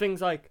 Oh, things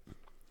like,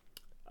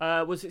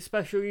 was it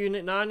Special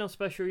Unit 9 or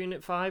Special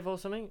Unit 5 or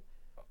something?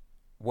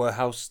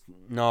 Warehouse,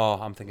 no,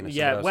 I'm thinking of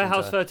something else.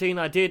 Warehouse 13,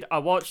 I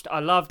watched, I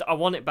loved, I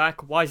want it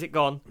back. Why is it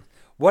gone?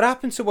 What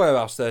happened to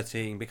Warehouse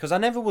 13? Because I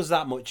never was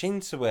that much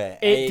into it.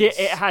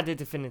 It had a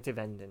definitive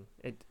ending.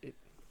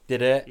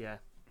 Did it? Yeah.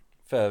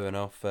 Fair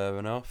enough.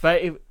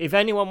 But if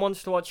anyone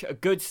wants to watch a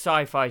good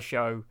sci-fi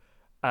show,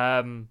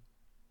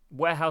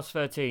 Warehouse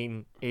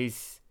 13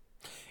 is...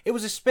 It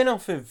was a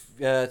spin-off of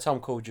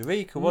Tom Called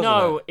Eureka, wasn't it?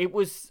 No, it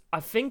was...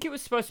 I think it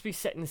was supposed to be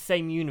set in the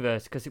same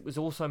universe because it was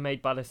also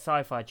made by the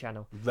Sci-Fi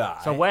Channel.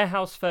 Right. So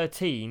Warehouse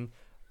 13,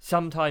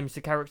 sometimes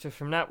the characters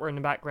from that were in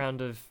the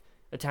background of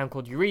A Town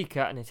Called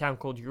Eureka, and the Town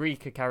Called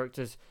Eureka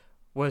characters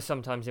were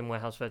sometimes in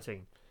Warehouse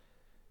 13.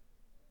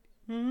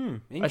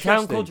 Interesting. A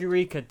Town Called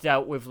Eureka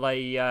dealt with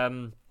like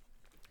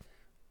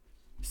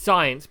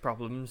science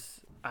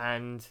problems,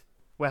 and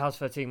Warehouse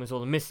 13 was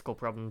all the mystical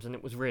problems, and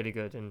it was really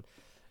good, and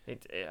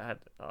it was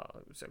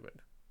so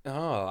good.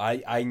 Oh,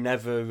 I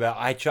never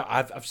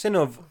I've seen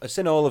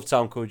all of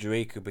Town Called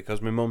Eureka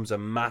because my mum's a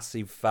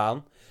massive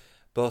fan,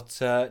 but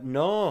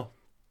no,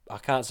 I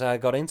can't say I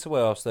got into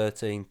Warehouse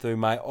 13 through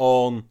my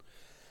own.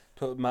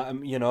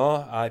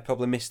 I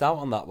probably missed out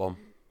on that one.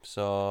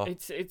 So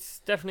it's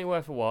definitely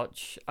worth a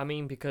watch. I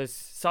mean, because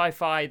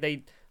Sci-Fi,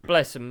 they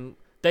bless them,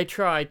 they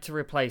tried to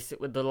replace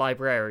it with The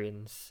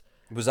Librarians.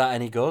 Was that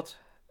any good?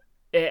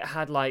 It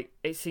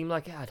seemed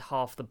like it had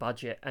half the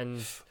budget,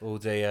 and oh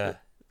dear.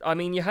 I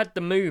mean, you had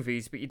the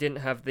movies, but you didn't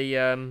have the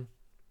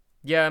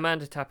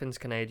Amanda Tapping's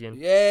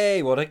Canadian.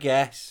 Yay! What a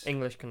guess.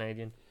 English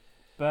Canadian,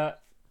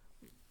 but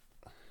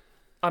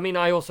I mean,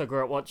 I also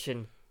grew up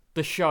watching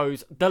the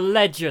shows, the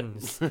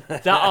legends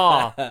that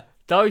are.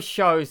 Those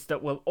shows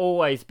that will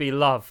always be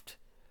loved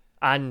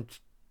and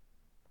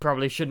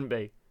probably shouldn't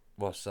be.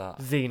 What's that?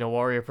 Xena,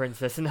 Warrior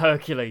Princess, and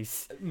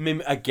Hercules.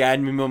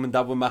 Again, my mum and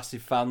dad were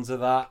massive fans of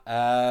that.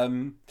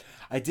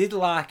 I did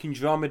like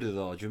Andromeda,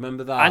 though. Do you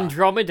remember that?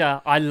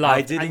 Andromeda, I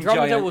loved.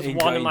 Andromeda was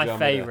one of my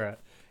favourite.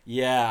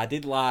 Yeah, I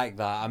did like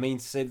that. I mean,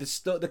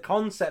 the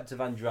concept of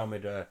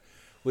Andromeda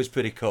was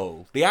pretty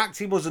cool. The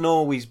acting wasn't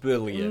always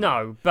brilliant.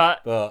 No,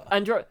 but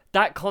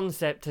that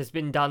concept has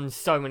been done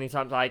so many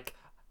times, like...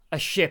 a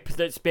ship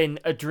that's been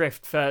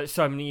adrift for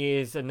so many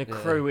years, and the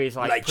crew is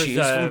like preserved.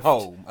 Cheers from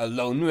Home, a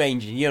Lone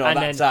Ranger, and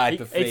that type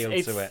of feel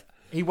to it.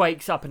 He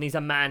wakes up and he's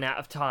a man out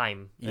of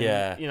time.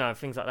 And,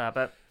 things like that.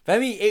 But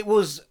it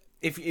was,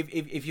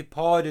 if you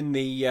pardon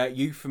the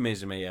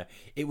euphemism here,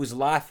 it was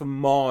Life on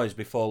Mars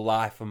before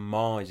Life on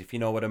Mars, if you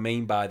know what I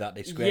mean by that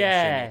description.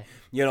 Yeah.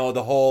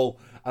 The whole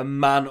a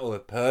man or a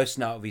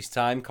person out of his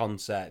time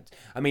concept.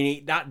 I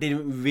mean, that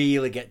didn't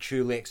really get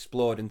truly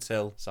explored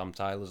until Sam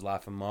Tyler's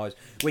Life on Mars,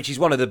 which is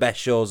one of the best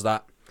shows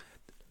that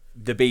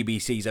the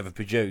BBC's ever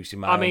produced, in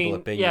my humble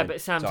opinion. Yeah,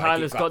 but Sam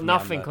Tyler's got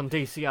nothing on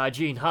DCI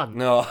Gene Hunt.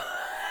 No.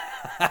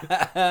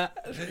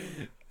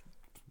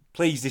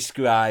 Please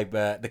describe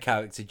the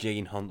character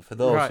Gene Hunt for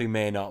those who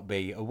may not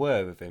be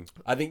aware of him.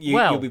 I think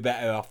you'll be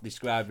better off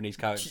describing his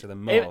character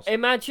than most.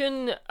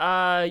 Imagine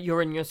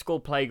you're in your school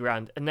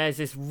playground and there's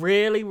this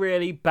really,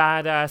 really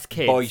badass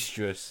kid.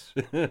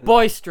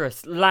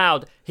 Boisterous,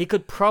 loud. He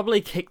could probably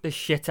kick the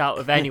shit out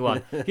of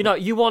anyone.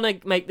 You want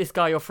to make this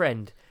guy your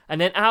friend. And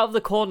then out of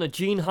the corner,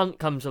 Gene Hunt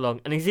comes along,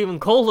 and he's even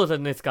cooler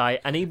than this guy,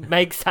 and he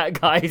makes that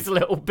guy his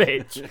little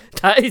bitch.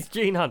 That is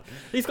Gene Hunt.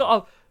 He's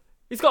got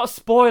a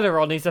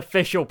spoiler on his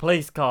official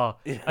police car,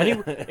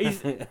 and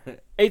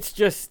it's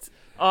just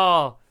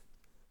I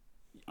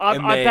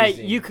bet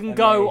you can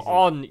go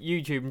on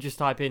YouTube and just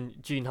type in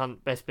Gene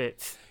Hunt best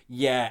bits.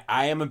 Yeah,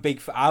 I am a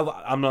big fan.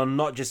 I'm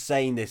not just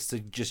saying this to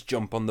just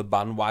jump on the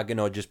bandwagon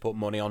or just put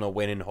money on a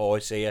winning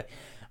horse here.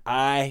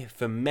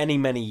 For many,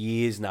 many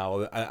years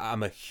now,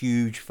 I'm a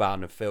huge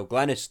fan of Phil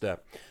Glenister.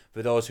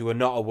 For those who are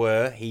not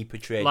aware, he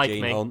portrayed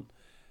Gene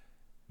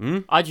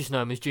Hunt. I just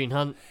know him as Gene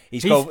Hunt.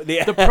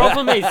 The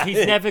problem is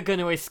he's never going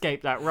to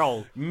escape that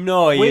role.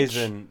 No, he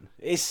isn't.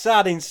 It's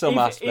sad in some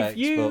aspects.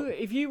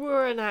 If you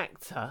were an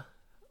actor,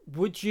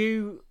 would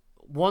you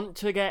want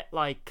to get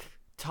like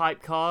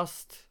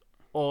typecast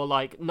or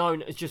like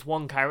known as just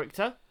one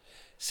character?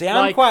 See,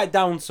 I'm quite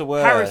down to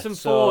earth. Harrison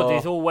Ford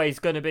is always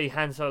going to be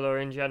Han Solo or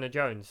Indiana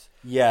Jones.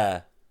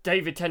 Yeah.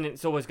 David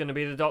Tennant's always going to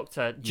be the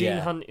Doctor. Gene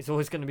Hunt is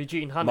always going to be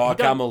Gene Hunt. Mark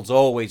Hamill's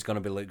always going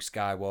to be Luke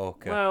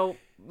Skywalker. Well,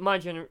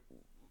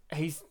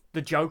 he's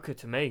the Joker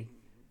to me.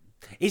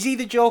 Is he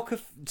the Joker?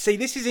 See,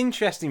 this is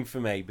interesting for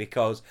me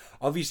because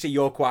obviously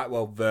you're quite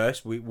well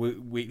versed.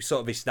 We sort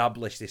of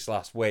established this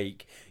last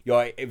week.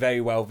 You're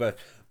very well versed.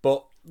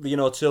 But, you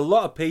know, to a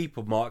lot of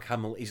people, Mark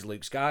Hamill is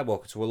Luke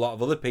Skywalker. To a lot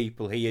of other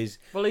people, he is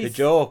the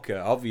Joker,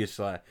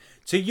 obviously.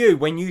 To you,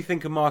 when you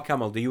think of Mark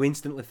Hamill, do you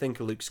instantly think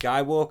of Luke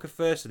Skywalker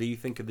first, or do you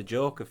think of the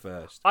Joker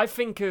first? I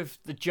think of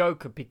the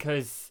Joker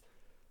because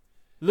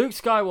Luke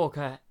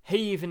Skywalker,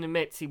 he even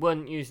admits he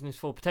wasn't using his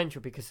full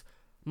potential because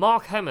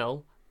Mark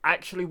Hamill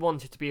actually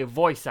wanted to be a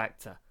voice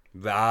actor.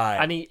 Right.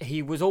 And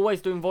he was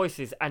always doing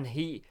voices, and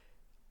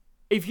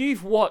if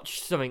you've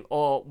watched something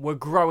or were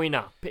growing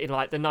up in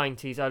like the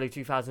 90s, early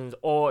 2000s,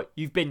 or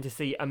you've been to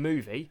see a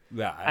movie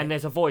and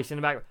there's a voice in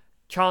the background,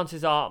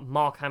 chances are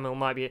Mark Hamill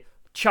might be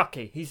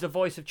Chucky. He's the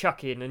voice of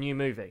Chucky in a new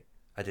movie.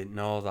 I didn't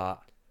know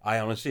that. I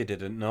honestly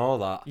didn't know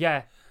that.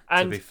 Yeah.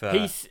 And to be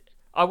fair.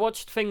 I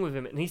watched a thing with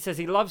him and he says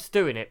he loves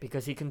doing it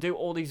because he can do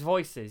all these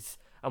voices.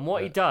 And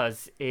what he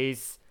does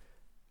is,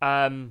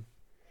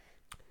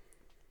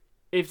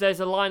 if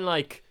there's a line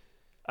like,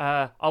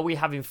 are we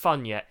having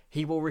fun yet?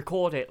 He will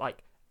record it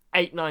like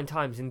 8-9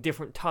 times in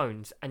different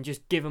tones and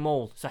just give them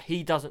all so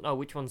he doesn't know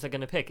which ones they're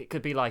going to pick. It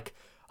could be like,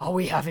 are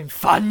we having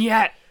fun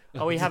yet?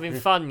 Are we having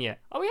fun yet?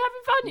 Are we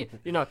having fun yet?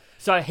 You know,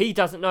 so he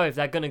doesn't know if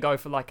they're going to go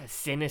for like a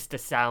sinister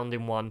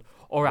sounding one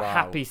or a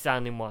happy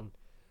sounding one.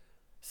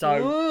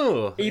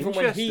 So even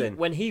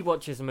when he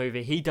watches a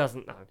movie, he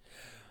doesn't know.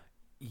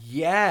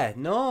 Yeah,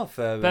 no,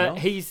 fair enough.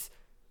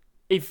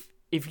 But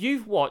if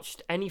you've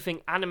watched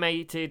anything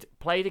animated,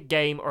 played a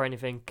game or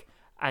anything,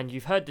 and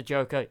you've heard the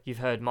Joker, you've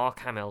heard Mark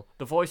Hamill,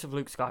 the voice of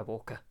Luke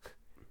Skywalker.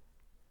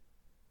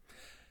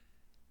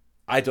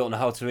 I don't know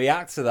how to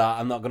react to that.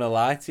 I'm not going to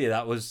lie to you.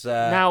 That was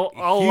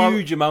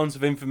huge amounts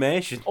of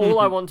information. All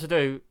I want to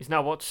do is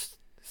now watch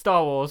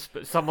Star Wars,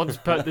 but someone's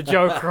put the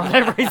Joker on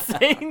every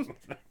scene.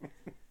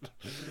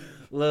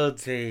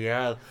 Bloody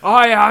hell.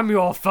 I am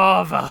your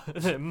father.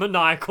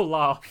 Maniacal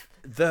laugh.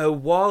 There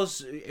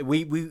was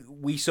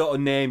we sort of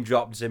name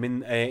dropped him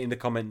in the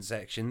comment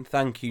section.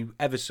 Thank you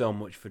ever so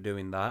much for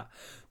doing that.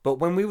 But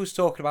when we was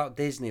talking about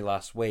Disney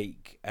last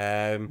week,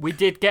 we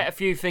did get a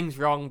few things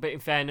wrong. But in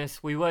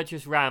fairness, we were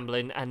just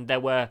rambling, and there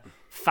were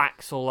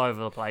facts all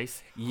over the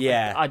place.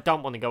 Yeah, I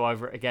don't want to go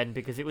over it again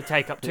because it would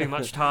take up too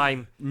much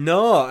time.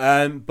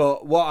 No,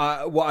 but what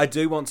I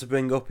do want to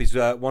bring up is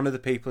one of the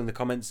people in the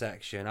comment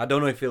section. I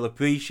don't know if he'll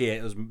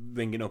appreciate us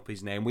bringing up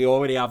his name. We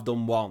already have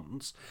done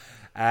once.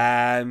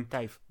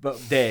 Dave.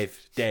 But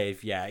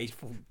Dave, yeah,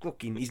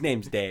 his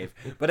name's Dave.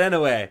 But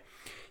anyway,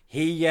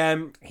 he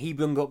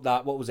brought up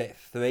that, what was it,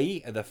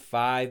 3 of the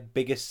 5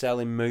 biggest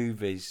selling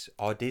movies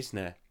or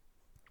Disney?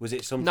 Was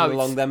it something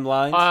along them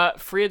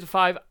lines? 3 of the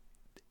 5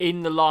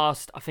 in the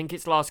last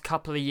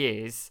couple of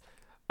years,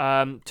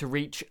 to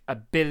reach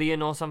 $1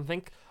 billion or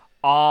something,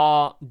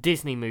 are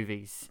Disney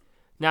movies.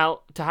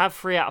 Now, to have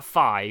 3 out of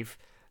 5,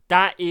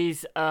 that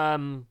is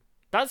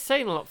that's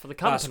saying a lot for the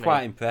company. That's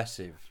quite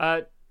impressive.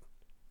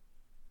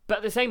 But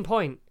at the same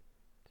point,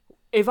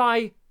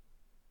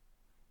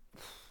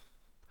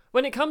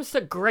 when it comes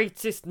to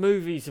greatest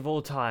movies of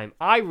all time,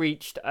 I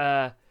reached,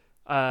 I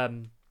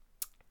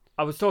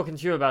was talking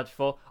to you about it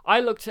before, I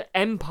looked at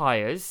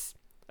Empire's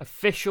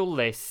official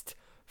list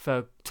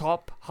for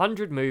top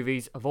 100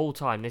 movies of all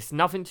time. This is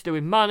nothing to do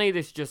with money,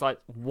 this is just like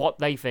what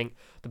they think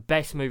the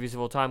best movies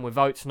of all time with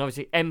votes, and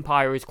obviously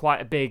Empire is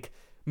quite a big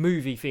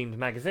movie-themed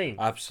magazine.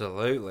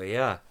 Absolutely,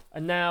 yeah.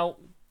 And now,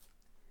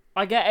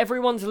 I get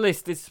everyone's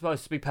list is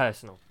supposed to be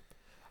personal.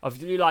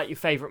 Of you like your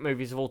favourite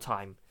movies of all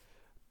time.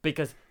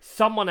 Because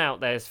someone out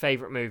there's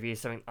favourite movie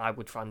is something I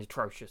would find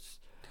atrocious.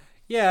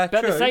 Yeah, but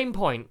true. At the same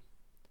point,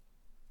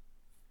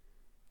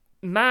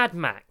 Mad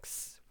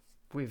Max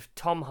with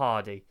Tom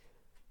Hardy,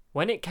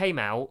 when it came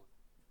out,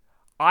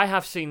 I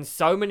have seen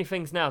so many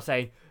things now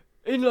saying,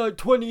 in like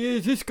 20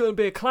 years, this is going to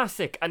be a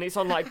classic. And it's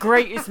on like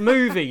greatest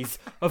movies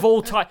of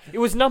all time. It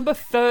was number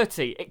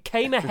 30. It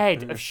came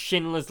ahead of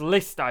Schindler's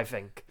List, I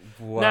think.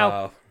 Wow.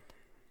 Now,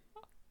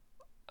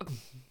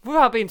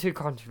 without being too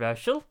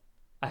controversial,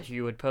 as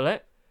you would put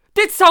it,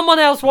 did someone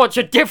else watch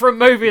a different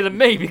movie than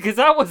me? Because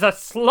that was a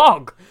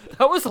slog.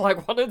 That was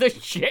like one of the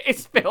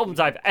shittest films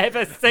I've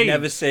ever seen.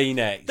 Never seen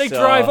it. They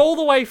drive all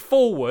the way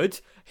forward.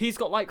 He's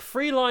got like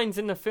 3 lines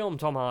in the film,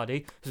 Tom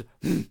Hardy.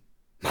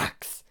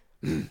 Max.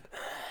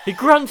 He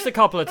grunts a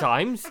couple of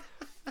times.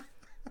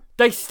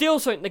 They steal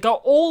something. They go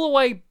all the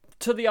way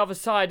to the other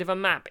side of a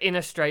map in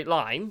a straight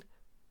line,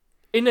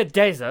 in a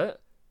desert,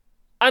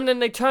 and then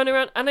they turn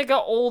around and they go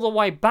all the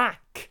way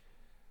back.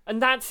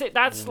 And that's it.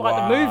 That's like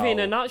the movie in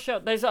a nutshell.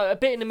 There's a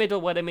bit in the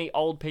middle where they meet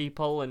old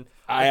people, and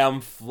I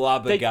am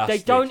flabbergasted.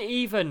 They don't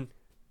even.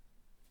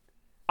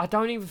 I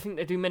don't even think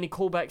they do many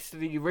callbacks to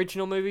the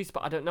original movies,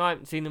 but I don't know. I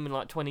haven't seen them in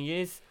like 20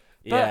 years.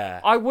 But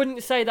yeah. I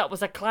wouldn't say that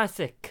was a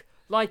classic.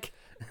 Like,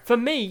 for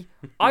me,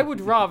 I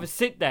would rather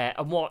sit there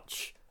and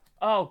watch.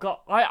 Oh god,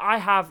 I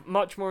have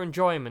much more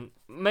enjoyment.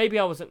 Maybe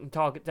I wasn't the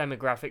target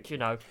demographic, you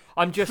know.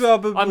 I'm just a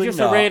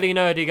really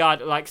nerdy guy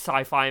that likes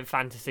sci-fi and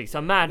fantasy.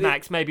 So Mad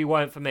Max maybe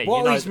weren't for me.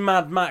 What is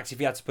Mad Max if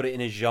you had to put it in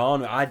a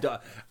genre?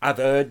 I've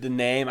heard the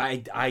name.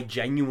 I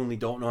genuinely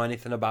don't know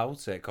anything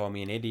about it. Call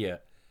me an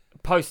idiot.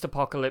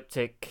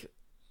 Post-apocalyptic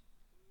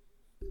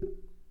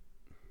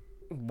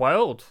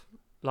world,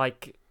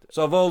 like.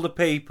 So of all the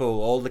people,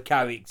 all the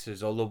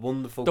characters, all the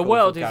wonderful the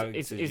world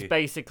is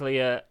basically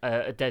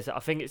a desert. I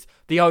think it's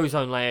the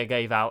ozone layer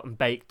gave out and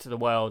baked the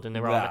world, and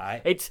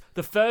it's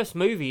the first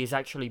movie is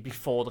actually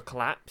before the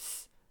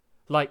collapse.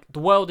 Like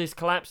the world is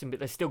collapsing, but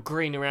there's still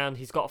green around.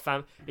 He's got a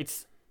family.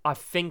 I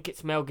think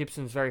it's Mel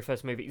Gibson's very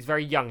first movie. He's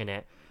very young in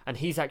it, and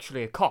he's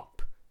actually a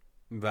cop.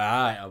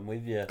 Right, I'm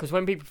with you. Because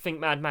when people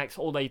think Mad Max,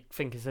 all they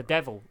think is a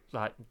devil.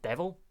 Like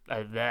devil,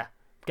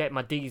 get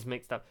my D's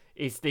mixed up.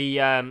 Is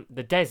the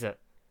desert.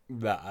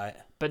 Right.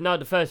 But no,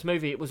 the first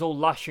movie, it was all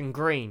lush and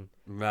green.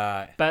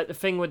 Right. But the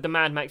thing with the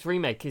Mad Max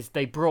remake is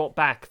they brought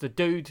back the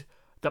dude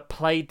that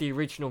played the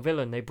original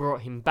villain. They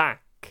brought him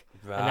back.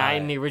 Right. And now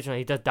in the original,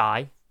 he does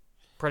die.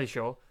 Pretty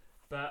sure.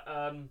 But,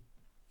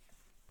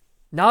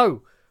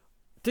 no.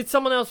 Did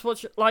someone else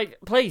watch it? Like,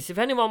 please, if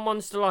anyone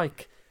wants to,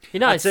 like, you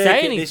know,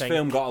 say anything. This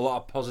film got a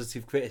lot of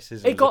positive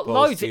criticism. It got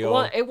loads.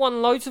 It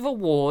won loads of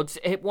awards.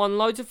 It won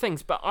loads of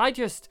things. But I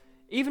just,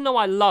 even though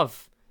I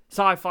love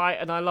sci-fi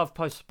and I love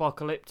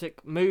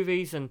post-apocalyptic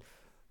movies, and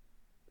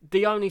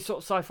the only sort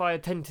of sci-fi I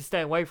tend to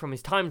stay away from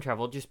is time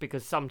travel, just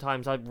because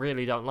sometimes I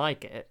really don't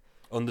like it.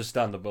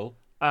 Understandable.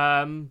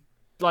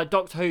 Like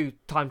Doctor Who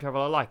time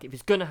travel I like. If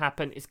it's gonna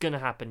happen, it's gonna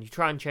happen. You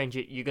try and change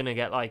it, you're gonna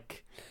get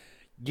like...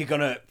 You're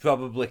gonna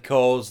probably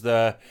cause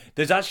the...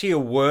 There's actually a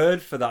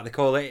word for that. They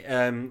call it...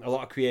 a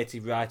lot of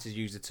creative writers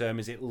use the term,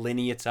 is it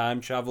linear time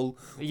travel?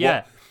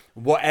 Yeah.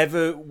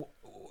 Whatever...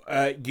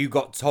 you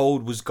got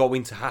told was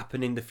going to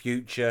happen in the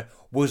future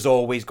was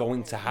always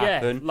going to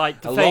happen. Yeah,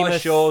 like a lot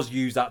of shows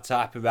use that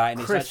type of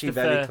writing. It's actually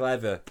very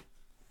clever.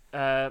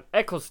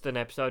 Eccleston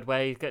episode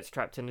where he gets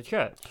trapped in the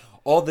church.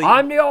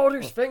 I'm the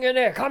oldest thing in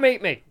here. Come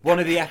eat me. One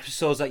of the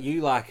episodes that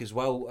you like as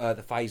well,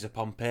 the Fires of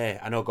Pompeii.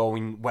 I know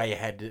going way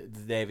ahead of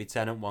the David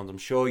Tennant ones. I'm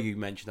sure you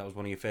mentioned that was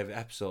one of your favourite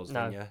episodes,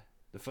 didn't you?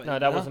 No,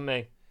 that wasn't me.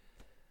 In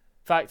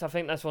fact, I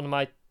think that's one of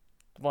my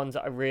ones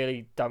that I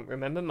really don't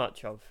remember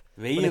much of.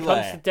 Really? When it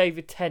comes to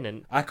David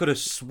Tennant, I could have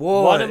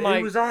sworn.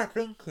 Who was I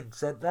thinking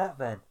said that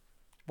then?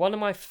 One of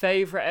my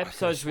favourite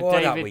episodes with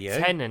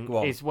David Tennant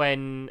is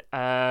when it's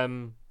a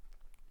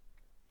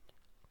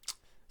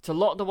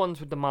lot of the ones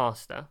with the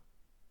Master.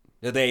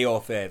 Are they your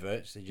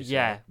favourites?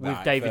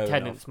 With David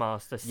Tennant's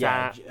Master.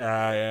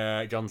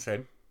 John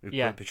Sim, who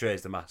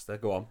portrays the Master.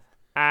 Go on.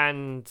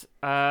 And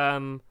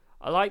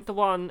I like the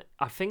one,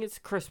 I think it's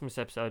a Christmas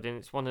episode, and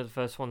it's one of the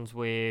first ones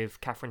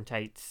with Catherine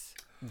Tate's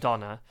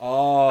Donna.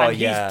 Oh, and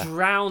he's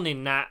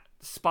drowning that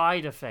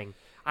spider thing.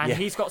 And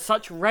he's got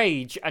such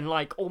rage and,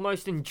 like,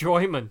 almost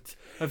enjoyment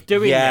of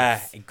doing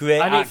this. Yeah,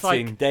 great and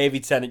acting. Like,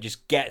 David Tennant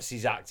just gets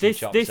his acting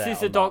chops This out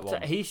is a doctor.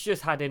 He's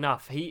just had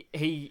enough.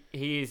 He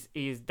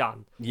is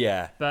done.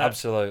 Yeah,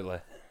 absolutely.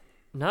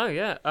 No,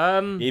 yeah.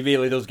 He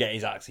really does get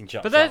his acting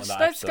chops but out. But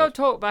let's go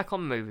talk back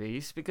on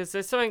movies, because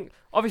there's something...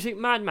 Obviously,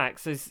 Mad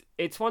Max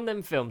it's one of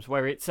them films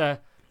where it's a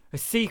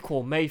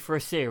sequel made for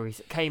a series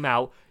that came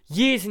out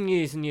years and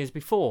years and years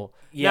before.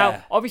 Yeah.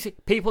 Now, obviously,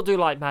 people do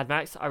like Mad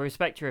Max. I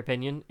respect your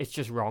opinion. It's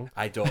just wrong.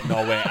 I don't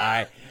know it.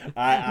 I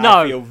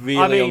feel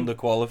really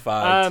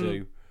underqualified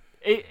to...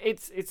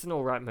 It's an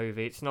alright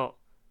movie. It's not...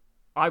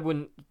 I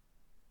wouldn't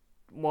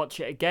watch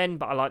it again,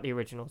 but I like the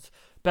originals.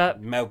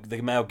 But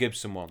the Mel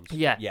Gibson ones.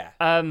 Yeah.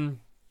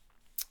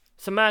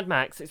 So Mad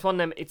Max, it's one of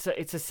them.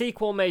 It's a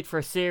sequel made for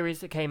a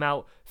series that came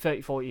out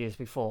 30, 40 years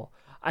before.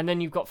 And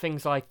then you've got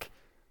things like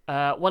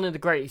one of the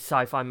greatest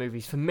sci-fi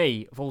movies for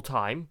me of all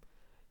time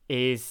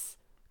is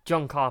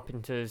John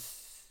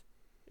Carpenter's...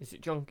 Is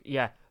it John?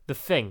 Yeah, The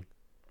Thing.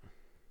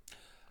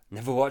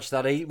 Never watched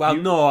that either. Well,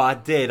 no, I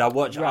did. I've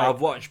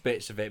watched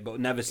bits of it, but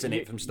never seen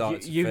it from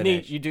start to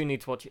finish. You do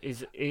need to watch it.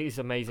 It is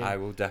amazing. I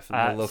will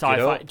definitely look sci-fi.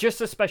 it up. Just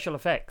the special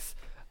effects.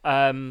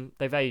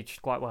 They've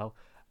aged quite well.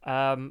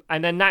 And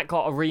then that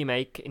got a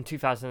remake in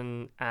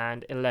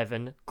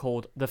 2011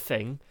 called The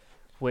Thing,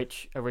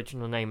 which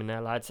original name in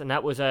there, lads. And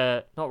that was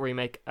not a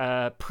remake,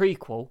 a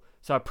prequel.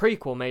 So a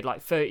prequel made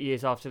like 30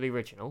 years after the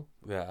original.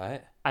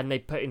 Right. And they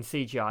put in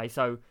CGI,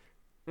 so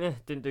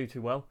didn't do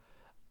too well.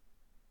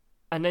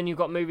 And then you've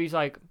got movies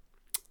like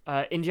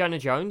Indiana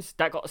Jones.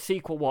 That got a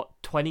sequel,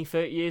 20,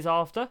 30 years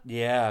after?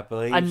 Yeah, I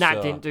believe and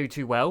that didn't do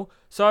too well.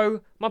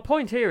 So my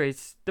point here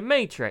is The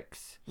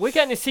Matrix. We're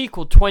getting a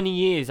sequel 20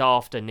 years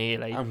after,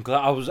 nearly. I'm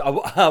glad.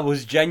 I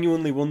was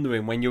genuinely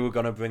wondering when you were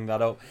going to bring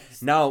that up.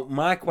 Now,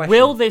 my question...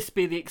 Will this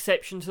be the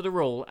exception to the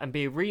rule and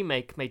be a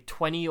remake made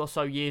 20 or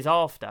so years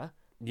after?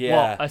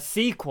 Yeah. A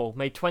sequel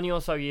made 20 or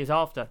so years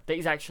after that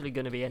is actually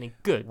going to be any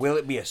good? Will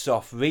it be a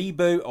soft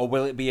reboot or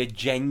will it be a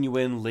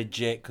genuine,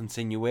 legit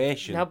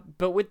continuation? Now,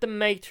 but with The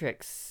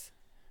Matrix,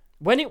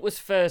 when it was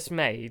first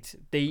made,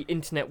 the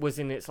internet was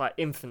in its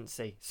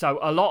infancy. So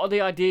a lot of the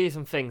ideas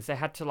and things they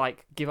had to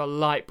give a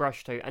light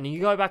brush to. And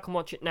you go back and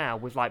watch it now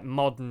with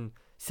modern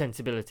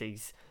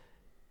sensibilities,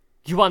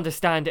 you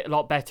understand it a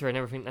lot better and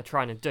everything they're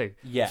trying to do.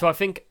 Yeah. So I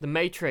think The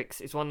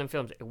Matrix is one of them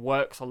films. It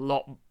works a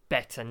lot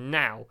better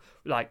now.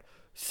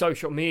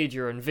 Social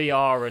media and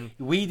VR and...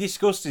 We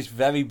discussed this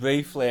very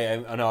briefly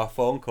on our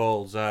phone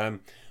calls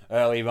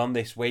earlier on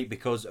this week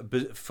because,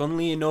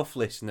 funnily enough,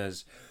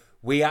 listeners,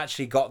 we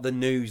actually got the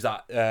news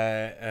that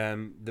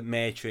the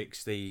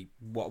Matrix,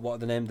 what are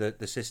the name?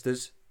 The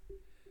sisters?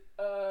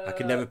 I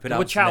can never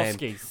pronounce the name.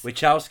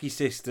 Wachowski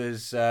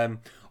sisters,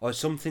 or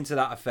something to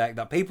that effect.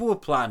 That people were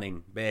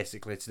planning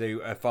basically to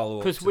do a follow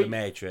up to the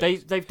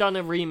Matrix. They've done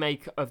a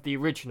remake of the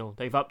original.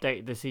 They've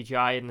updated the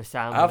CGI and the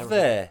sound. Have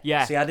they?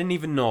 Yeah. See, I didn't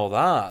even know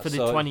that for the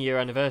 20-year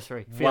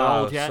anniversary. Feel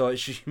wow. Old yet? So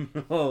it's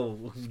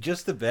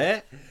just a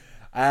bit.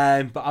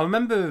 But I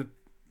remember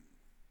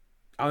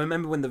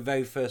when the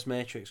very first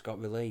Matrix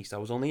got released. I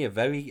was only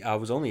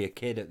a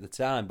kid at the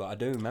time, but I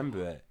do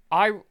remember it.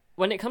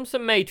 When it comes to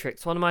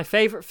Matrix, one of my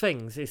favourite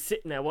things is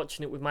sitting there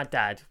watching it with my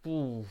dad.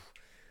 Ooh,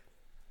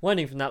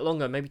 wasn't even that long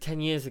ago, maybe 10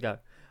 years ago.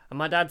 And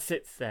my dad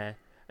sits there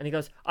and he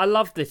goes, I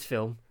love this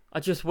film. I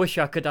just wish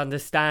I could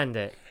understand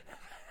it.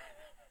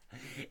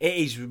 It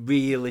is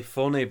really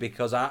funny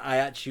because I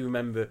actually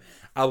remember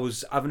I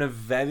was having a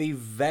very,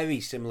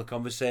 very similar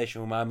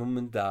conversation with my mum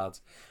and dad.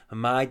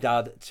 And my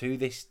dad, to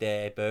this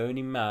day, bearing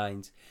in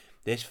mind,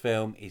 this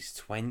film is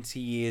 20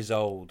 years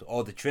old,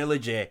 or the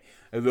trilogy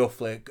are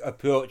roughly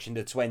approaching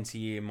the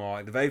 20-year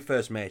mark. The very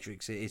first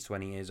Matrix is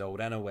 20 years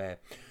old anyway,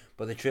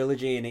 but the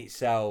trilogy in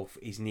itself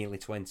is nearly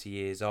 20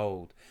 years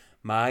old.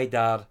 My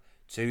dad,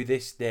 to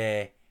this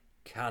day,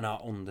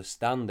 cannot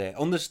understand it.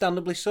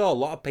 Understandably so. A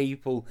lot of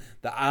people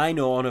that I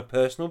know on a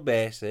personal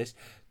basis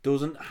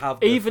doesn't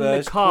have the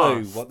first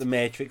clue what the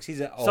Matrix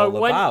is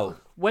all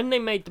about. When they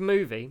made the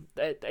movie,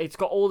 it's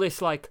got all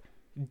this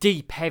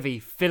deep, heavy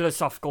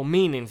philosophical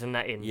meanings in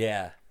that in.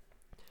 Yeah.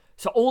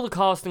 So all the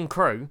cast and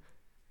crew,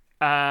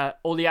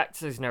 all the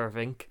actors and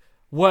everything,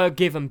 were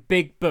given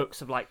big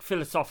books of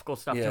philosophical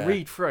stuff to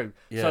read through.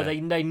 Yeah. So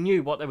they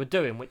knew what they were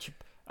doing, which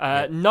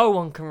no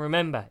one can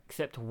remember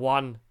except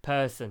one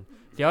person.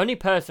 The only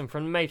person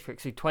from The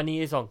Matrix who 20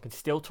 years on can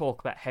still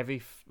talk about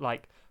heavy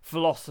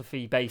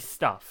philosophy-based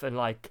stuff and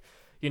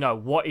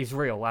what is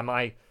real? Am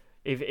I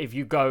if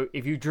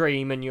you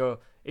dream and you're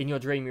in your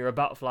dream you're a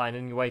butterfly and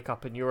then you wake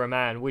up and you're a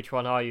man, which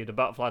one are you, the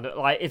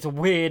butterfly? It's a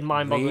weird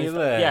mind-boggling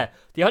stuff. Yeah,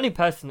 the only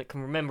person that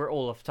can remember it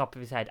all off the top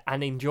of his head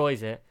and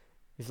enjoys it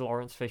is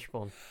Lawrence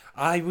Fishburne.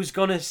 I was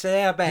gonna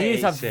say, I bet he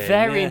is a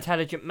very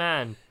intelligent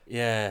man.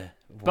 Yeah,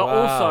 but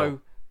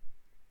also,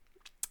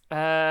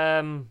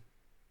 I'm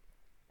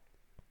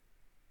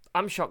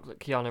shocked that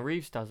Keanu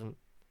Reeves doesn't.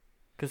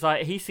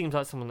 Because he seems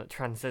like someone that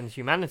transcends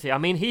humanity. I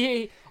mean,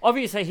 he's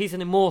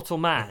an immortal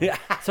man,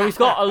 so he's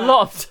got a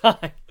lot of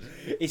time.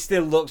 He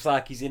still looks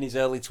like he's in his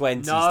early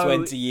 20s,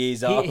 20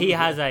 years old. He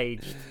has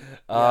aged.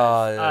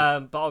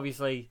 But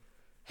obviously,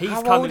 he's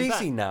coming back. How old is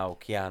he now,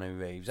 Keanu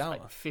Reeves?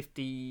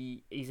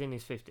 50. He's in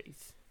his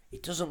 50s. He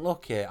doesn't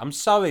look it. I'm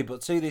sorry,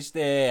 but to this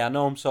day, I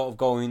know I'm sort of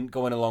going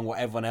along what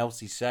everyone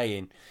else is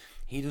saying.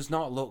 He does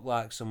not look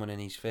like someone in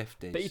his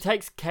 50s. But he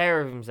takes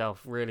care of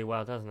himself really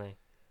well, doesn't he?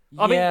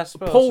 I mean,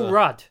 Paul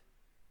Rudd.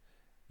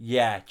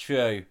 Yeah,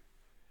 true.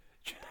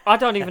 I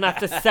don't even have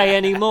to say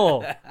any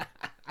more.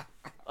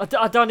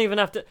 I don't even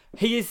have to...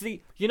 He is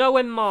the... You know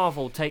when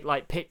Marvel take,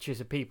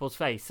 pictures of people's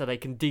face so they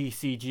can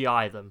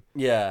de-CGI them?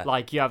 Yeah.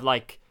 You have,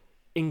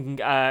 in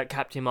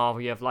Captain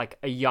Marvel, you have,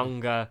 a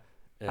younger...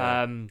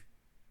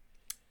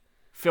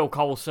 Phil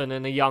Coulson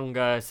and a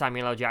younger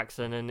Samuel L.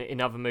 Jackson, and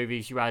in other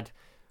movies you had,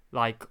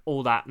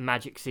 all that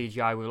magic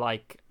CGI with,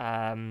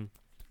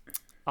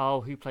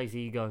 who plays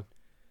Ego?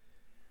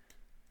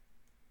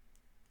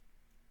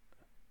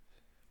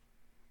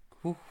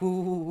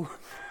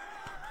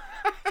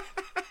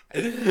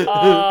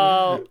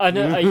 Oh, and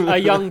a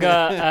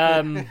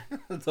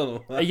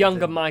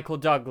younger Michael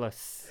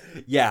Douglas.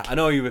 Yeah, I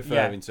know who you're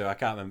referring to. I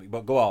can't remember,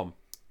 but go on.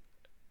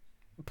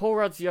 Paul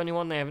Rudd's the only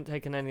one they haven't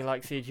taken any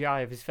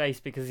CGI of his face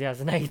because he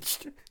hasn't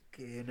aged.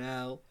 Fucking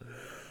hell.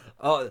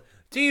 Oh,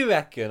 do you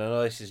reckon? I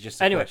know this is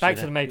just anyway. Back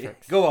to the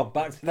Matrix. Go on,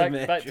 back to the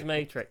Matrix. Back to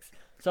Matrix.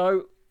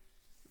 So,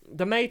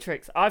 the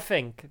Matrix, I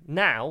think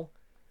now,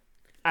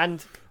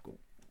 and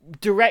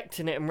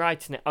directing it and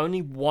writing it,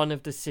 only one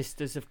of the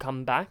sisters have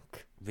come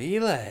back.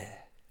 Really?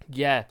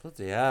 Yeah.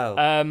 Bloody hell.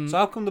 So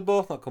how come they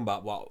both not come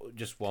back? What?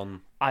 Just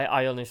one?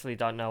 I honestly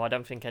don't know. I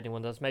don't think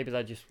anyone does. Maybe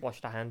they just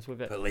wash their hands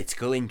with it.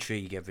 Political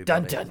intrigue,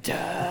 everybody. Dun dun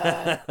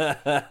dun.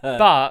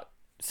 But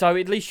so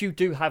at least you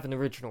do have an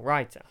original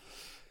writer.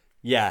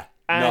 Yeah.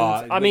 And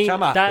no, I mean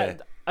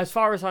that, as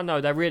far as I know,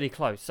 they're really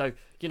close. So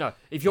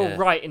if you're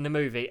writing the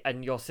movie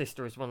and your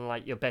sister is one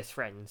of your best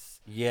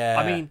friends. Yeah.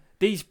 I mean,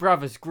 these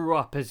brothers grew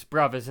up as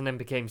brothers and then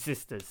became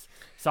sisters.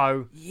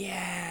 So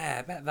yeah,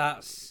 I bet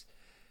that's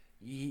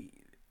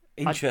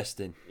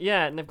interesting.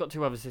 Yeah, and they've got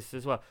 2 other sisters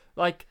as well.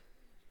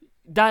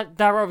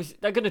 They're obviously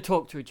going to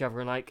talk to each other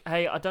and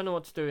hey, I don't know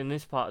what to do in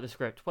this part of the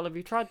script. Well, have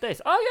you tried this?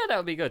 Oh yeah, that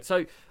would be good.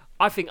 So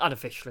I think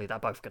unofficially they're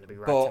both going to be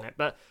writing it.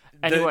 But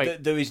anyway,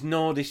 there is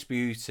no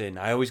disputing.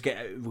 I always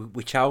get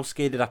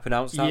Wachowski. Did I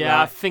pronounce that right?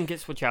 Yeah, I think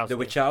it's Wachowski. The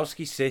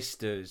Wachowski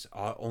sisters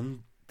are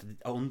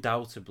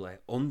undoubtedly,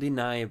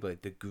 undeniably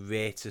the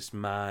greatest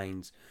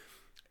minds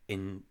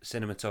in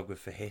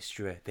cinematography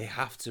history. They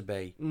have to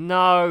be.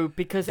 No,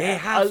 because they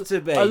have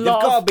to be. They've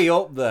got to be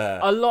up there.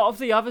 A lot of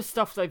the other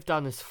stuff they've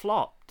done has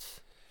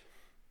flopped.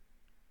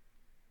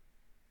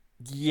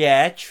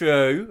 Yeah,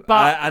 true.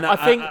 But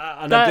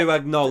I do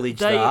acknowledge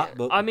that.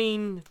 But I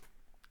mean,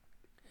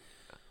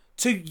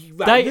 go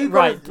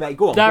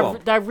on.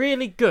 They're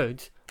really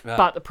good,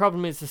 but the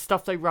problem is the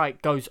stuff they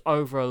write goes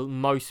over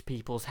most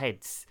people's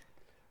heads.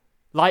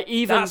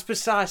 That's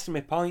precisely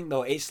my point,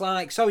 though. It's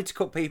like, sorry to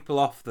cut people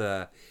off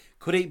there.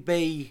 Could it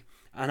be?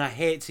 And I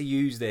hate to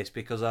use this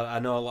because I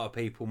know a lot of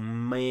people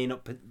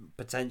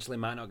potentially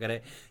might not get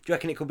it. Do you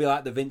reckon it could be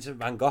like the Vincent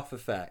van Gogh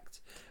effect?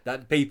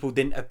 That people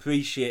didn't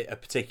appreciate a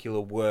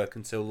particular work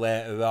until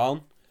later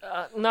on?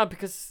 No,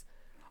 because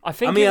I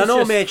think. I mean, I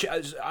know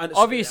Matrix.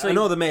 Obviously, I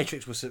know the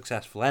Matrix was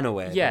successful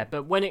anyway. Yeah,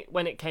 but when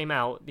it came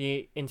out,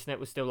 the internet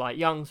was still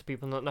young, so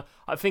people don't know.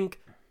 I think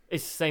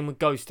it's the same with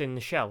Ghost in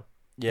the Shell,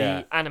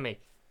 the anime.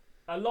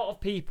 A lot of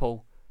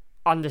people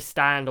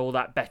understand all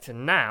that better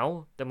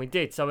now than we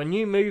did. So a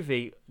new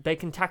movie, they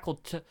can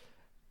tackle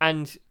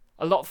and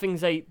a lot of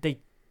things they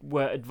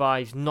were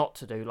advised not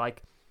to do.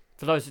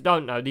 For those that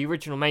don't know, the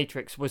original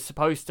Matrix was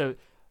supposed to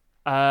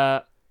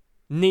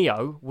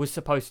Neo was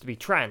supposed to be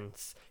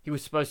trans. He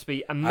was supposed to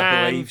be a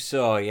man. I believe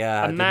so,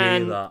 yeah. A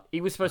man. That.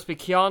 He was supposed to be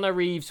Keanu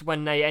Reeves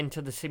when they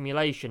enter the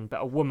simulation,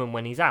 but a woman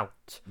when he's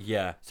out.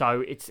 Yeah.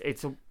 So it's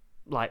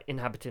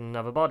inhabiting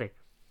another body.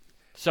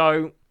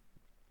 So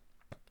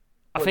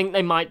I think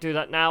they might do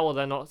that now, or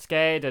they're not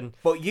scared.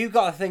 But you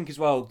got to think as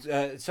well.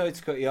 Sorry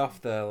to cut you off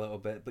there a little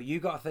bit, but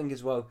you got to think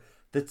as well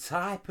the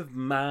type of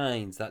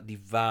minds that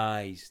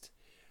devised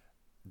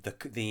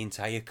the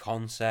entire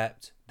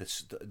concept,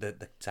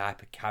 the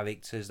type of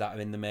characters that are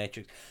in the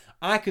Matrix.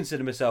 I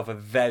consider myself a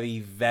very,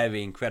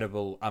 very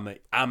incredible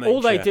amateur.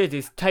 All they did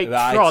is take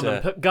Tron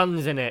and put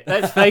guns in it.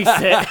 Let's face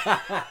it.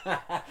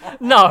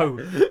 No,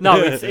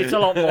 it's a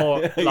lot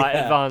more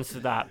advanced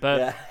than that.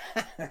 But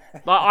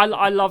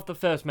I love the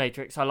first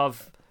Matrix. I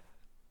love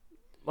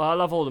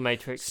all the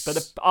Matrix,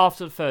 but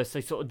after the first,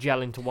 they sort of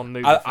gel into one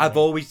movie. I've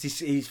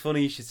always. It's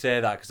funny you should say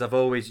that because I've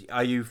always.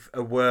 Are you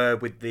aware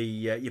with the?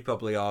 You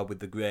probably are with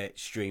the great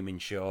streaming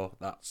show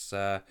that's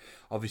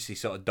obviously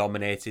sort of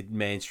dominated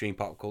mainstream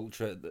pop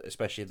culture,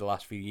 especially the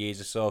last few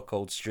years or so,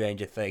 called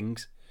Stranger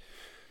Things.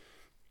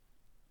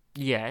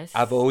 Yes,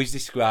 I've always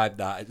described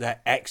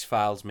that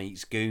X-Files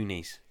meets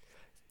Goonies.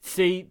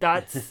 See,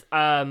 that's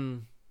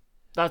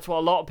That's what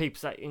a lot of people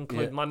say,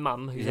 including my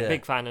mum, who's a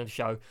big fan of the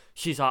show.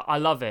 She's like, I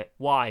love it.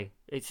 Why?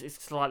 It's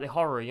slightly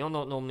horror. You're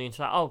not normally into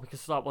that. Oh, because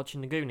it's like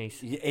watching the Goonies.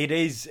 It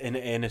is in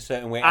a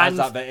certain way. It has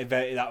that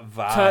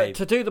vibe.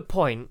 To do the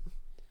point,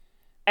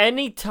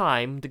 any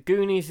time the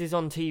Goonies is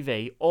on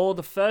TV or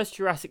the first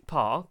Jurassic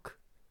Park,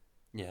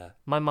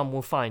 my mum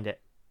will find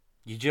it.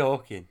 You're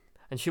joking?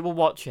 And she will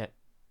watch it.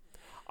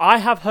 I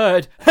have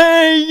heard,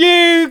 "Hey,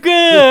 you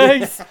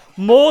guys,"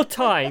 more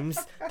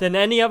times than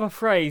any other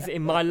phrase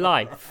in my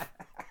life.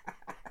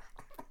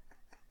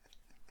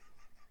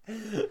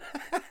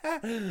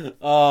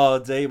 Oh,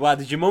 dear. Why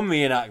did your mum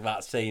reenact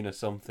that scene or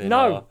something?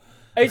 No, or?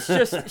 It's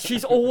just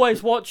she's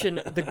always watching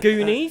the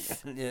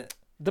Goonies,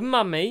 The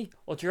Mummy,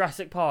 or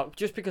Jurassic Park,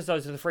 just because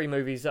those are the three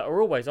movies that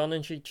are always on,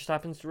 and she just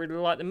happens to really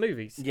like the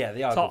movies. Yeah,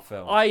 they are good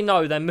films. I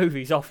know their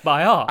movies off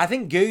by heart. I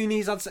think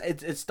Goonies,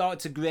 it started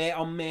to grate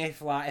on me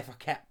if I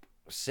kept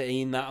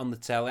seeing that on the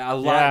telly. I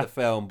like the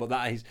film, but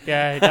that is...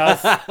 Yeah, it does.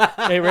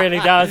 It really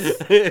does.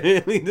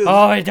 It really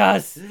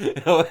does.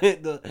 Oh,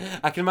 it does.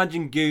 I can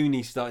imagine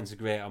Goonies starting to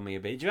grate on me a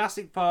bit.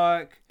 Jurassic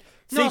Park...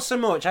 Not so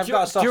much. I've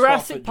got a soft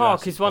Jurassic spot for Park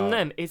Jurassic is one of Park.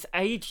 them. It's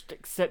aged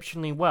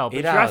exceptionally well. But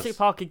It Jurassic has.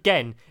 Park,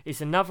 again,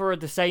 is another of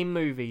the same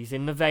movies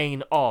in the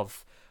vein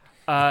of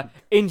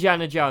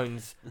Indiana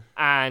Jones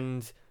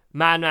and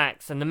Mad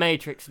Max and The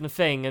Matrix and The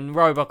Thing and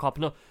RoboCop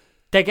and all.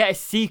 They get a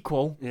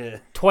sequel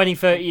 20,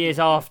 30 years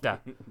after.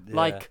 Yeah.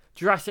 Like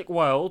Jurassic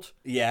World.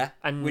 Yeah,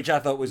 And which I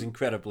thought was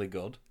incredibly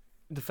good.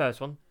 the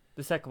first one.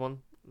 The second one.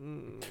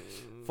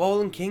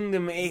 Fallen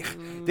Kingdom,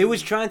 they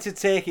was trying to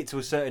take it to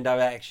a certain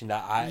direction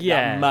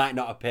that might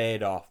not have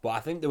paid off, but I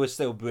think they were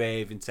still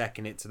brave in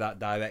taking it to that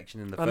direction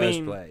in the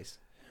first place.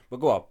 But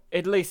go on.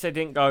 At least they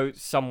didn't go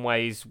some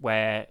ways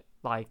where,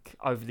 like,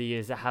 over the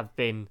years there have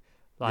been,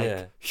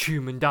 like,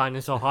 human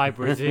dinosaur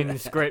hybrids in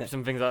scripts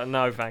and things like that.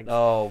 No, thanks.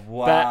 Oh,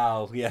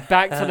 wow.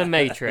 Back to The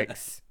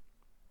Matrix.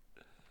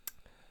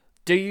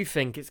 Do you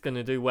think it's going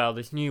to do well,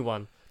 this new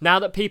one? Now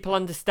that people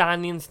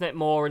understand the internet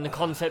more and the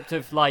concept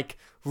of, like,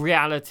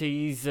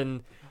 realities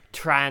and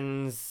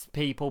trans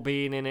people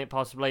being in it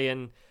possibly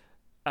and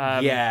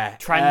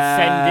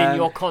transcending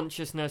your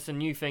consciousness and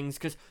new things.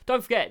 Because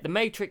don't forget, The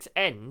Matrix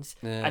ends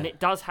and it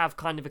does have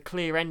kind of a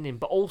clear ending,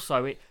 but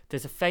also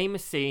there's a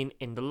famous scene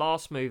in the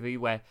last movie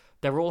where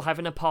they're all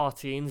having a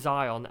party in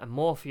Zion and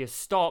Morpheus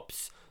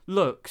stops,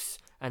 looks,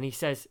 and he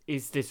says,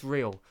 "Is this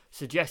real?"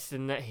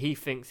 Suggesting that he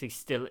thinks he's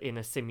still in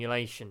a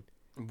simulation.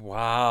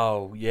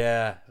 Wow,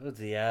 yeah.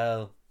 Bloody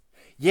hell.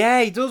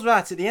 Yeah, he does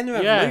right at the end of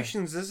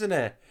Revolutions, doesn't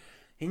he?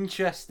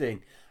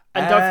 Interesting.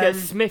 And don't forget,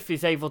 Smith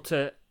is able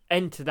to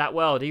enter that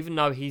world, even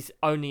though he's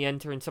only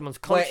entering someone's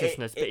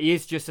consciousness, but he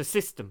is just a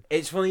system.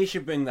 It's funny you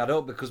should bring that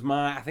up, because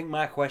I think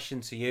my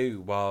question to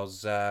you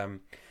was,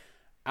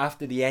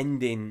 after the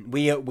ending,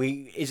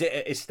 is it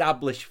an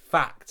established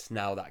fact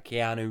now that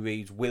Keanu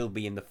Reeves will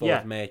be in the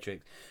fourth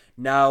Matrix?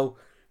 Now,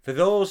 for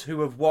those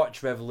who have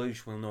watched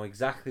Revolution will know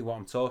exactly what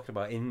I'm talking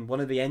about. In one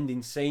of the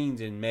ending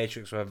scenes in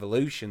Matrix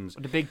Revolutions,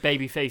 the big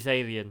baby-faced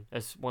alien,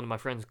 as one of my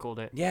friends called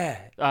it. Yeah.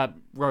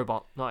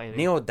 Robot, not alien.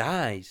 Neo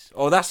dies.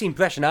 Oh, that's the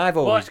impression I've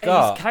always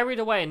got. He's carried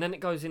away, and then it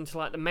goes into,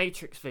 like, the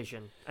Matrix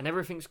vision, and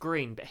everything's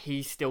green, but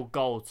he's still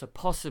gold, so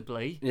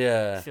possibly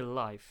still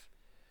alive.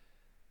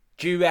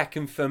 Do you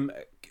reckon, from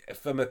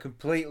a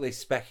completely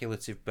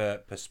speculative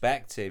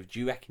perspective, do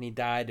you reckon he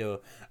died,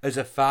 or as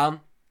a fan,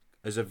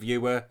 as a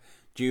viewer,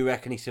 do you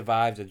reckon he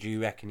survived, or do you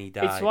reckon he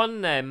died? It's one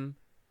of them.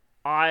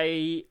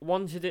 I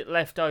wanted it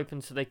left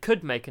open so they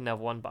could make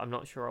another one, but I'm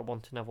not sure I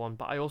want another one.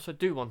 But I also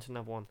do want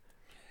another one.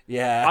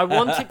 Yeah. I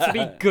want it to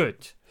be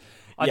good.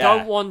 I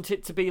don't want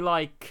it to be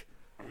like,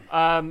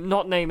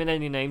 not naming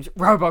any names,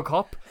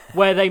 RoboCop,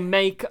 where they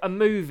make a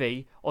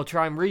movie or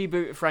try and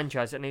reboot a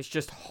franchise and it's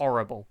just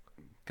horrible.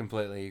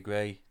 Completely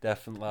agree,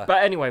 definitely.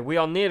 But anyway, we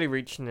are nearly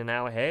reaching an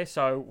hour here,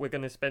 so we're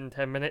going to spend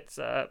 10 minutes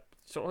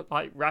sort of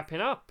like wrapping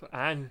up.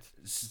 And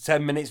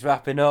 10 minutes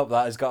wrapping up,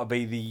 that has got to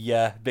be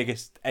the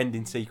biggest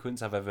ending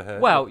sequence I've ever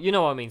heard. Well, you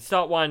know what I mean.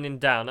 Start winding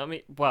down. I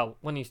mean, well,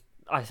 when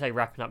I say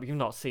wrapping up, you've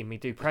not seen me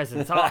do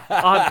presents.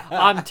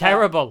 I'm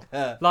terrible.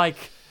 Like,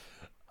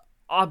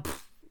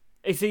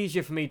 it's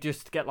easier for me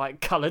just to get like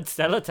coloured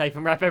sellotape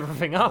and wrap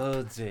everything up.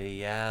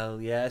 Bloody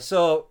hell, yeah.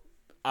 So,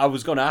 I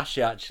was going to ask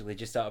you actually,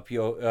 just out of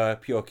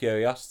pure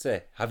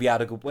curiosity, have you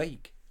had a good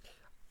week?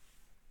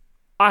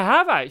 I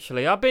have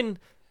actually. I've been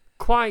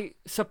quite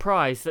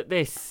surprised that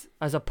this,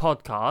 as a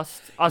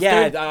podcast,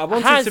 I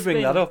wanted to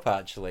bring that up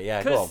actually.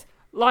 Yeah, go on.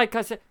 Like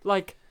I said,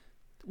 like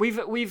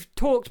we've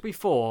talked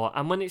before,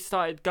 and when it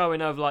started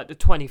going over like the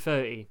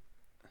 2030,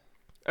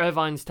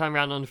 Irvine's turned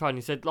around on the phone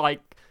and said,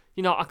 like,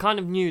 you know, I kind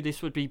of knew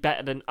this would be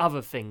better than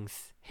other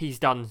things he's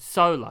done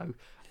solo.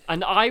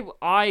 And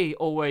I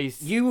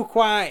always... You were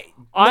quite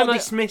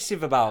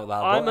dismissive about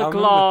that. I'm a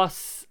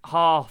glass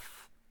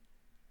half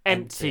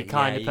empty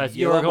kind of person.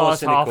 You're a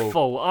glass half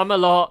full. I'm a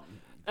lot...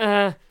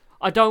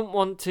 I don't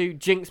want to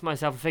jinx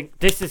myself and think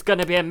this is going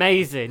to be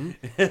amazing.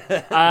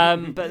 But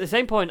at the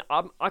same point,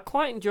 I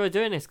quite enjoy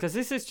doing this because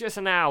this is just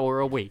an hour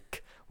a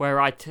week where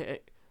I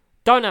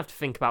don't have to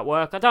think about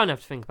work, I don't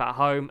have to think about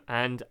home,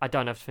 and I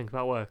don't have to think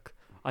about work.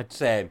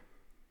 Same.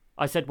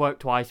 I said work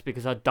twice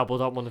because I don't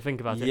want to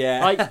think about it.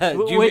 Yeah. Like,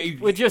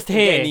 we're just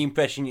here. Getting the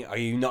impression, are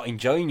you not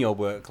enjoying your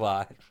work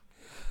life?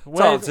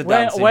 Where's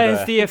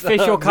the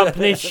official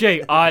company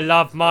sheet? I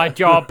love my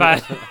job.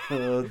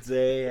 Oh,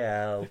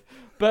 dear.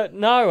 But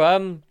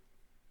no,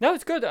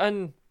 it's good.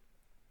 And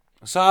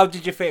so, how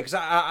did you feel? Because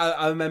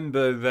I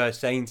remember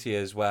saying to you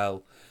as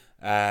well.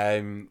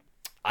 I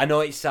know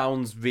it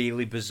sounds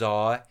really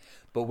bizarre,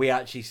 but we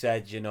actually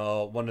said, you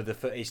know,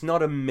 it's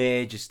not a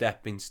major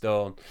stepping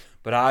stone.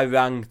 But I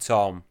rang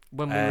Tom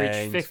when we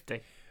reached 50.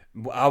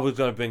 I was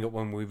going to bring up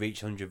when we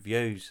reached 100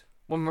 views.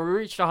 When we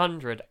reached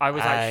 100, I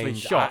was actually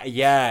shocked.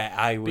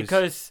 I was,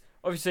 because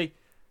obviously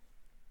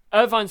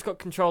Irvine's got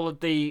control of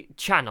the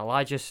channel.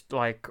 I just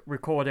like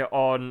record it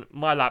on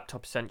my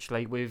laptop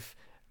essentially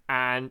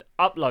and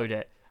upload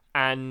it.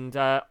 And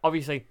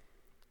obviously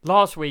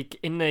last week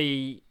in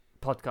the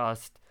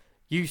podcast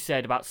you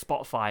said about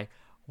Spotify.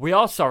 We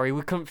are sorry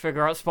we couldn't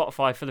figure out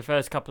Spotify for the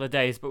first couple of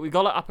days, but we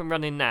got it up and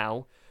running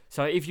now.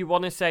 So if you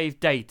want to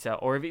save data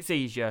or if it's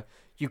easier,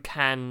 you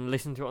can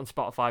listen to it on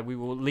Spotify. We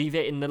will leave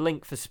it in the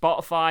link for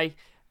Spotify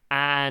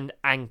and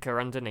Anchor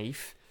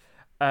underneath.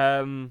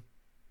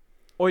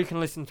 Or you can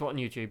listen to it on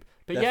YouTube.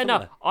 But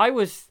Definitely. I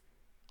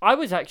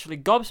was actually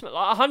gobsmacked.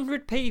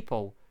 100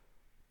 people.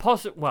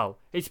 Well,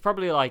 it's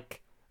probably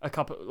like a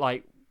couple,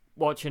 like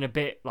watching a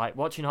bit, like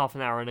watching half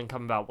an hour and then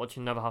coming back,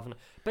 watching another half an hour.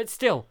 But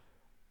still,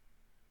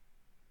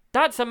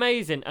 that's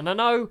amazing. And I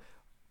know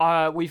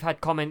we've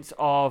had comments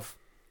of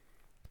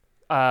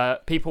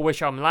people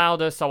wish I'm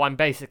louder, so I'm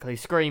basically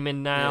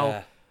screaming now.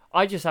 Yeah.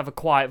 I just have a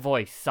quiet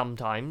voice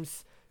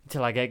sometimes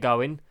until I get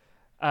going.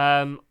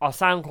 Our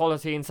sound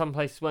quality in some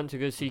places weren't too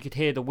good, so you could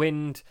hear the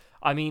wind.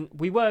 I mean,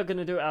 we were going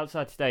to do it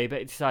outside today,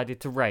 but it decided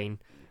to rain.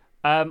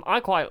 I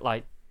quite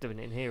like doing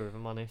it in here, if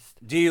I'm honest.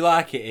 Do you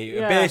like it?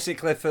 Yeah.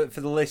 Basically, for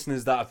the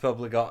listeners that have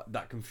probably got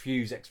that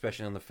confused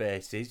expression on their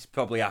faces,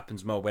 probably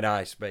happens more when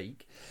I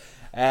speak.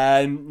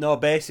 No,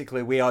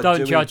 basically, we are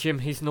Don't judge him,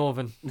 he's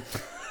northern.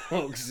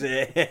 Fuck's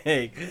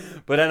sake.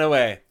 But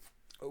anyway,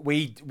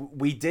 we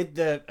did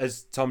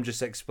as Tom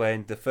just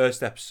explained, the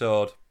first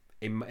episode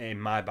in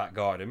my back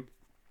garden.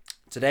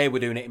 Today we're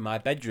doing it in my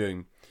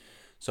bedroom.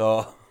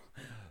 So,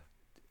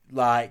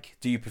 like,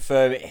 do you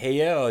prefer it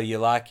here or are you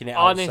liking it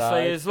outside?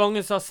 Honestly, as long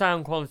as our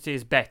sound quality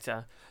is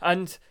better.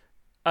 And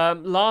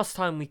last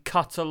time we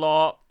cut a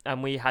lot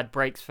and we had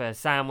breaks for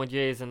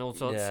sandwiches and all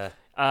sorts. Yeah.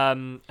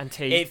 And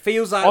tea. It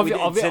feels like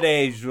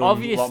today's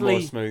run a lot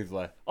more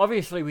smoothly.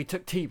 Obviously, we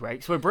took tea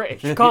breaks. We're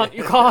British. You can't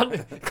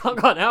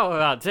go an hour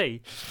without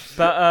tea.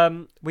 But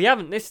we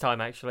haven't this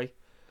time actually.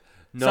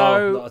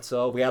 No, not at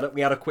all. We had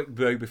a quick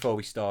brew before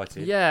we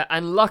started. Yeah,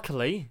 and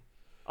luckily,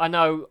 I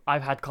know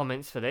I've had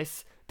comments for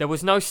this. There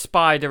was no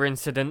spider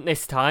incident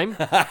this time.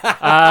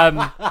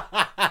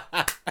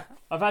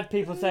 I've had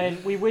people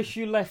saying, we wish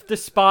you left the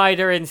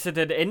spider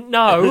incident in.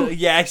 No.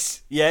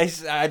 yes.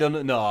 I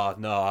don't know.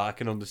 No, I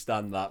can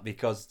understand that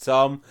because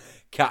Tom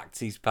cacked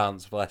his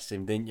pants, bless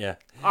him, didn't you?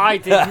 I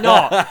did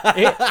not.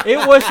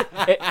 It was...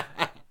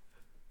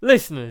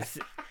 Listeners,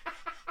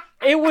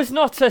 it was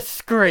not a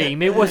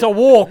scream. It was a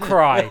war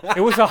cry.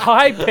 It was a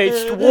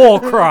high-pitched war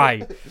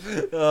cry.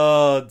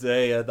 Oh,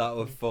 dear. That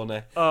was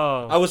funny.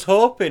 Oh. I was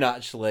hoping,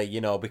 actually,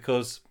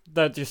 because...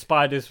 that just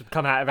spiders would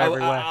come out of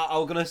everywhere. I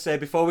was going to say,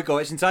 before we go,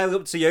 it's entirely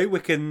up to you. We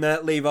can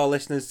leave our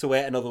listeners to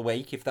wait another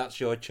week if that's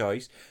your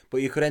choice.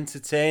 But you could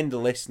entertain the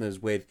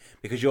listeners with,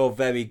 because you're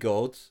very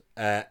good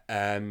at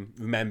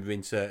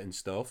remembering certain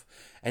stuff,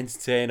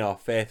 entertain our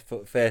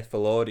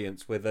faithful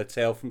audience with a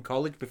tale from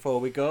college before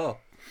we go.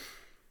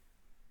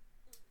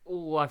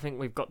 Oh, I think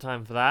we've got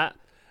time for that.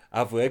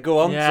 Have we? Go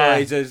on.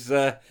 Yeah. So is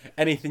there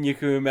anything you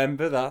can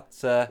remember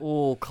that...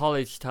 Oh,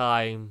 college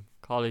time.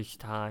 College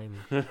time.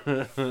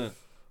 Because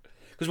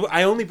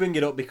I only bring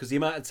it up because the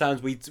amount of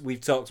times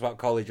we've talked about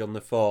college on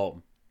the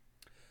phone.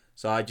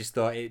 So I just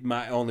thought it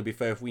might only be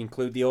fair if we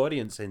include the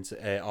audience into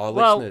our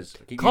listeners.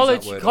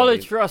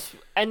 College for us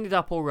ended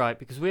up all right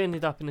because we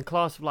ended up in a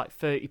class of like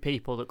 30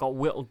 people that got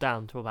whittled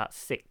down to about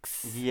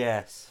 6.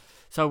 Yes.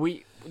 So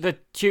the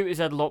tutors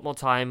had a lot more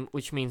time,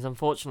 which means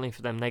unfortunately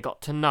for them they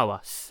got to know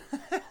us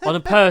on a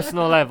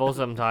personal level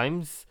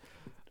sometimes.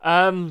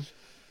 There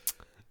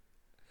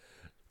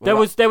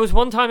was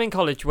one time in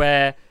college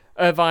where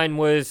Irvine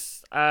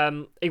was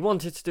he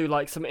wanted to do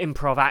like some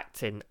improv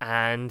acting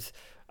and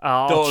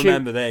don't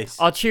remember this.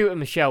 Our tutor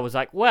Michelle was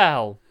like,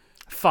 well,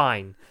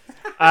 fine.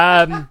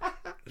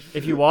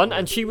 If you want,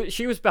 and she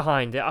was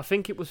behind it. I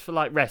think it was for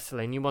like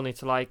wrestling. You wanted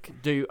to like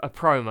do a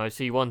promo,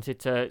 so you wanted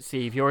to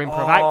see if your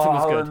improv acting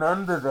was good. I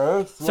remember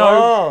this.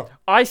 So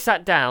I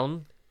sat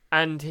down,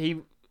 and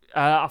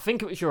I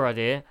think it was your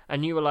idea,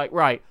 and you were like,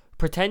 right,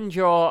 pretend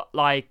you're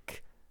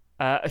like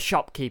a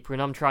shopkeeper,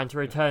 and I'm trying to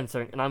return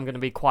something, and I'm going to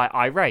be quite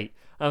irate.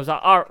 And I was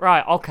like, all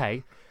right,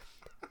 okay.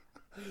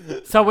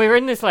 So we're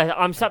in this lesson.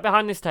 I'm sat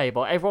behind this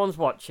table. Everyone's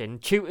watching.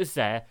 Tutor's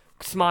there,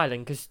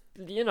 smiling because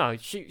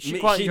she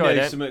quite enjoyed it.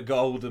 She knew something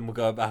golden would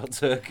go about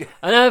her.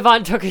 And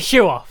Irvine took his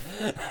shoe off,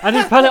 and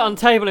he put it on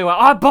the table. And he went,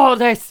 "I bought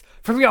this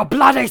from your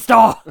bloody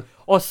store,"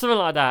 or something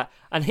like that.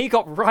 And he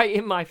got right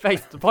in my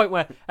face to the point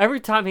where every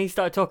time he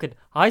started talking,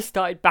 I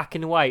started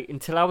backing away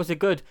until I was a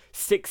good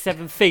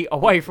 6-7 feet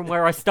away from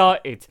where I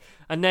started.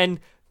 And then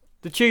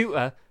the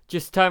tutor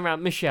just turned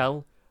around,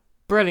 Michelle,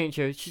 brilliant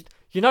tutor.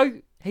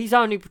 He's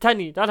only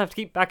pretending. You don't have to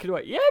keep backing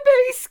away. Yeah, but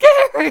he's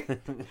scary.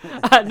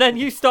 And then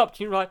you stopped.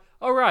 And you're like,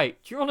 all right,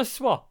 do you want to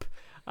swap?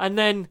 And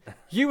then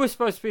you were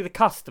supposed to be the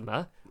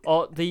customer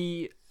or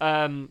the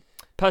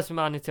person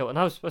behind the till, and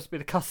I was supposed to be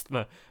the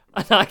customer.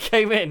 And I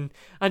came in,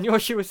 and your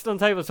shoe was still on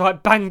the table, so I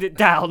banged it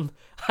down.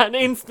 And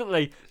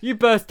instantly, you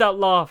burst out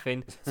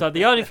laughing. So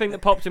the only thing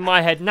that popped in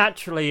my head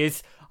naturally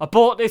is, I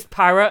bought this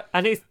parrot,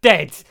 and it's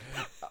dead.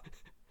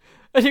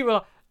 And you were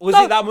like, was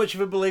it that much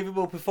of a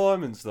believable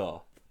performance,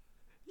 though?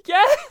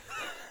 Yeah,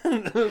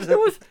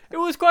 it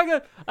was quite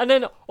good. And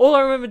then all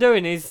I remember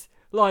doing is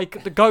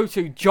like the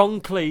go-to John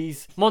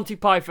Cleese, Monty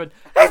Python.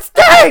 It's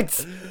dead!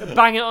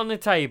 Bang it on the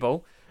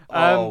table.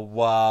 Oh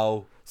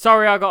wow!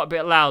 Sorry I got a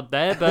bit loud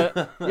there,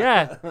 but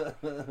yeah.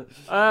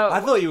 I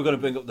thought you were going to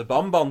bring up the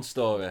Bon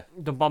story.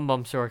 The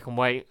Bon story can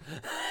wait.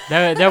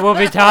 There will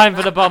be time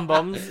for the Bon.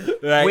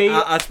 Right,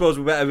 I suppose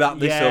we better wrap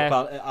this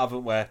up,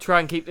 haven't we?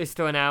 Try and keep this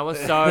to an hour.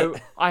 So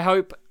I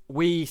hope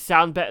we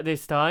sound better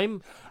this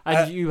time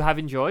and you have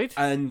enjoyed.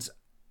 And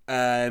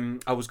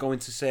I was going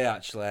to say,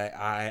 actually,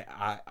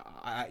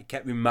 I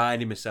kept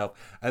reminding myself,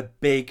 a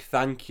big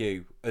thank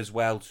you as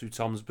well to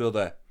Tom's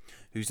brother,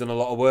 who's done a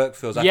lot of work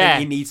for us. I think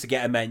he needs to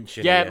get a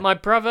mention. Yeah,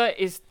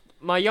 here.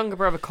 My younger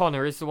brother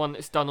Connor is the one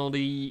that's done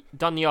the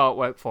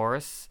artwork for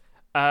us.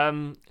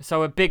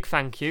 So a big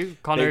thank you,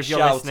 Connor, if you're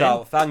listening. Shout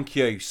out. Thank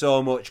you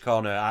so much,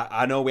 Connor.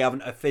 I know we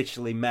haven't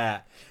officially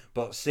met,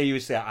 but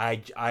seriously,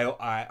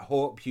 I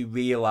hope you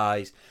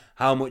realise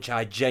how much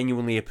I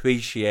genuinely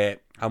appreciate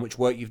how much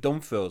work you've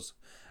done for us.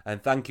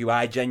 And thank you.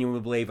 I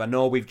genuinely believe, I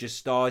know we've just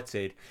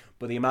started,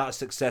 but the amount of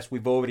success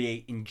we've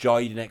already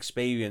enjoyed and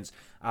experienced,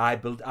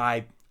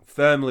 I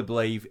firmly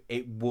believe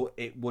it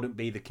wouldn't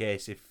be the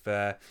case if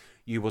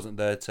you wasn't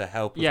there to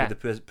help us with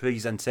the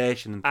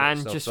presentation.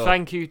 And just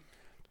thank you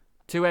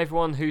to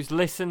everyone who's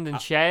listened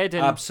and shared.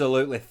 And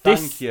absolutely,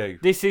 thank you.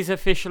 This is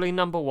officially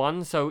number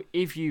 1, so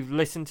if you've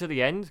listened to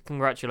the end,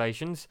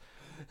 congratulations.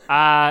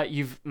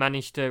 You've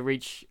managed to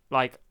reach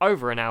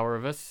over an hour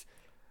of us.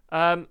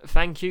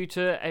 Thank you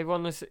to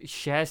everyone that's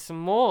shared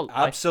some more.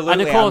 Absolutely.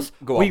 And of course,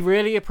 we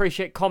really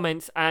appreciate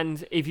comments,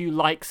 and if you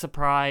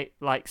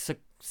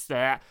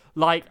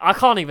I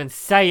can't even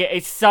say it.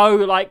 It's so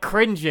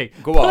cringy.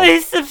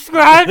 Please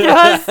subscribe to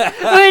us.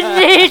 We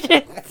need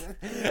it.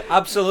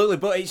 Absolutely,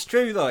 but it's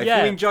true though. If you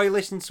enjoy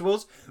listening to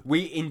us,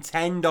 we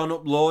intend on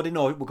uploading,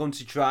 or we're going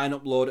to try and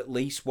upload at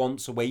least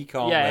once a week,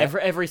 aren't we?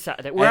 Every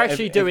Saturday. We're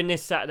actually doing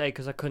this Saturday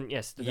because I couldn't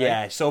yesterday.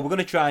 Yeah, so we're going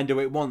to try and do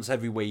it once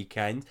every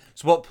weekend.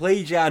 So, but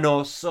please, I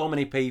know so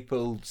many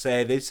people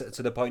say this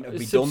to the point of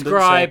redundancy.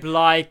 Subscribe,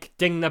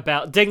 ding the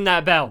bell, ding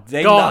that bell,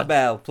 ding that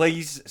bell.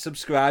 Please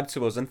subscribe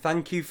to us, and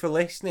thank you for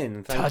listening.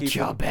 And touch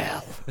your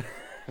bell.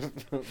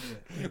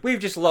 We've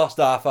just lost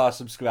half our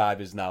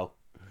subscribers now.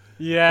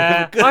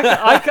 Yeah,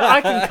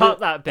 I can cut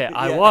that bit.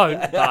 I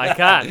won't, but I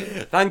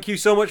can. Thank you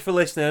so much for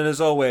listening. And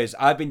as always,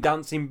 I've been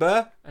Dancing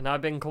Burr. And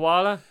I've been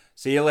Koala.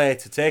 See you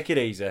later. Take it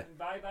easy.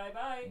 Bye.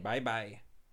 Bye.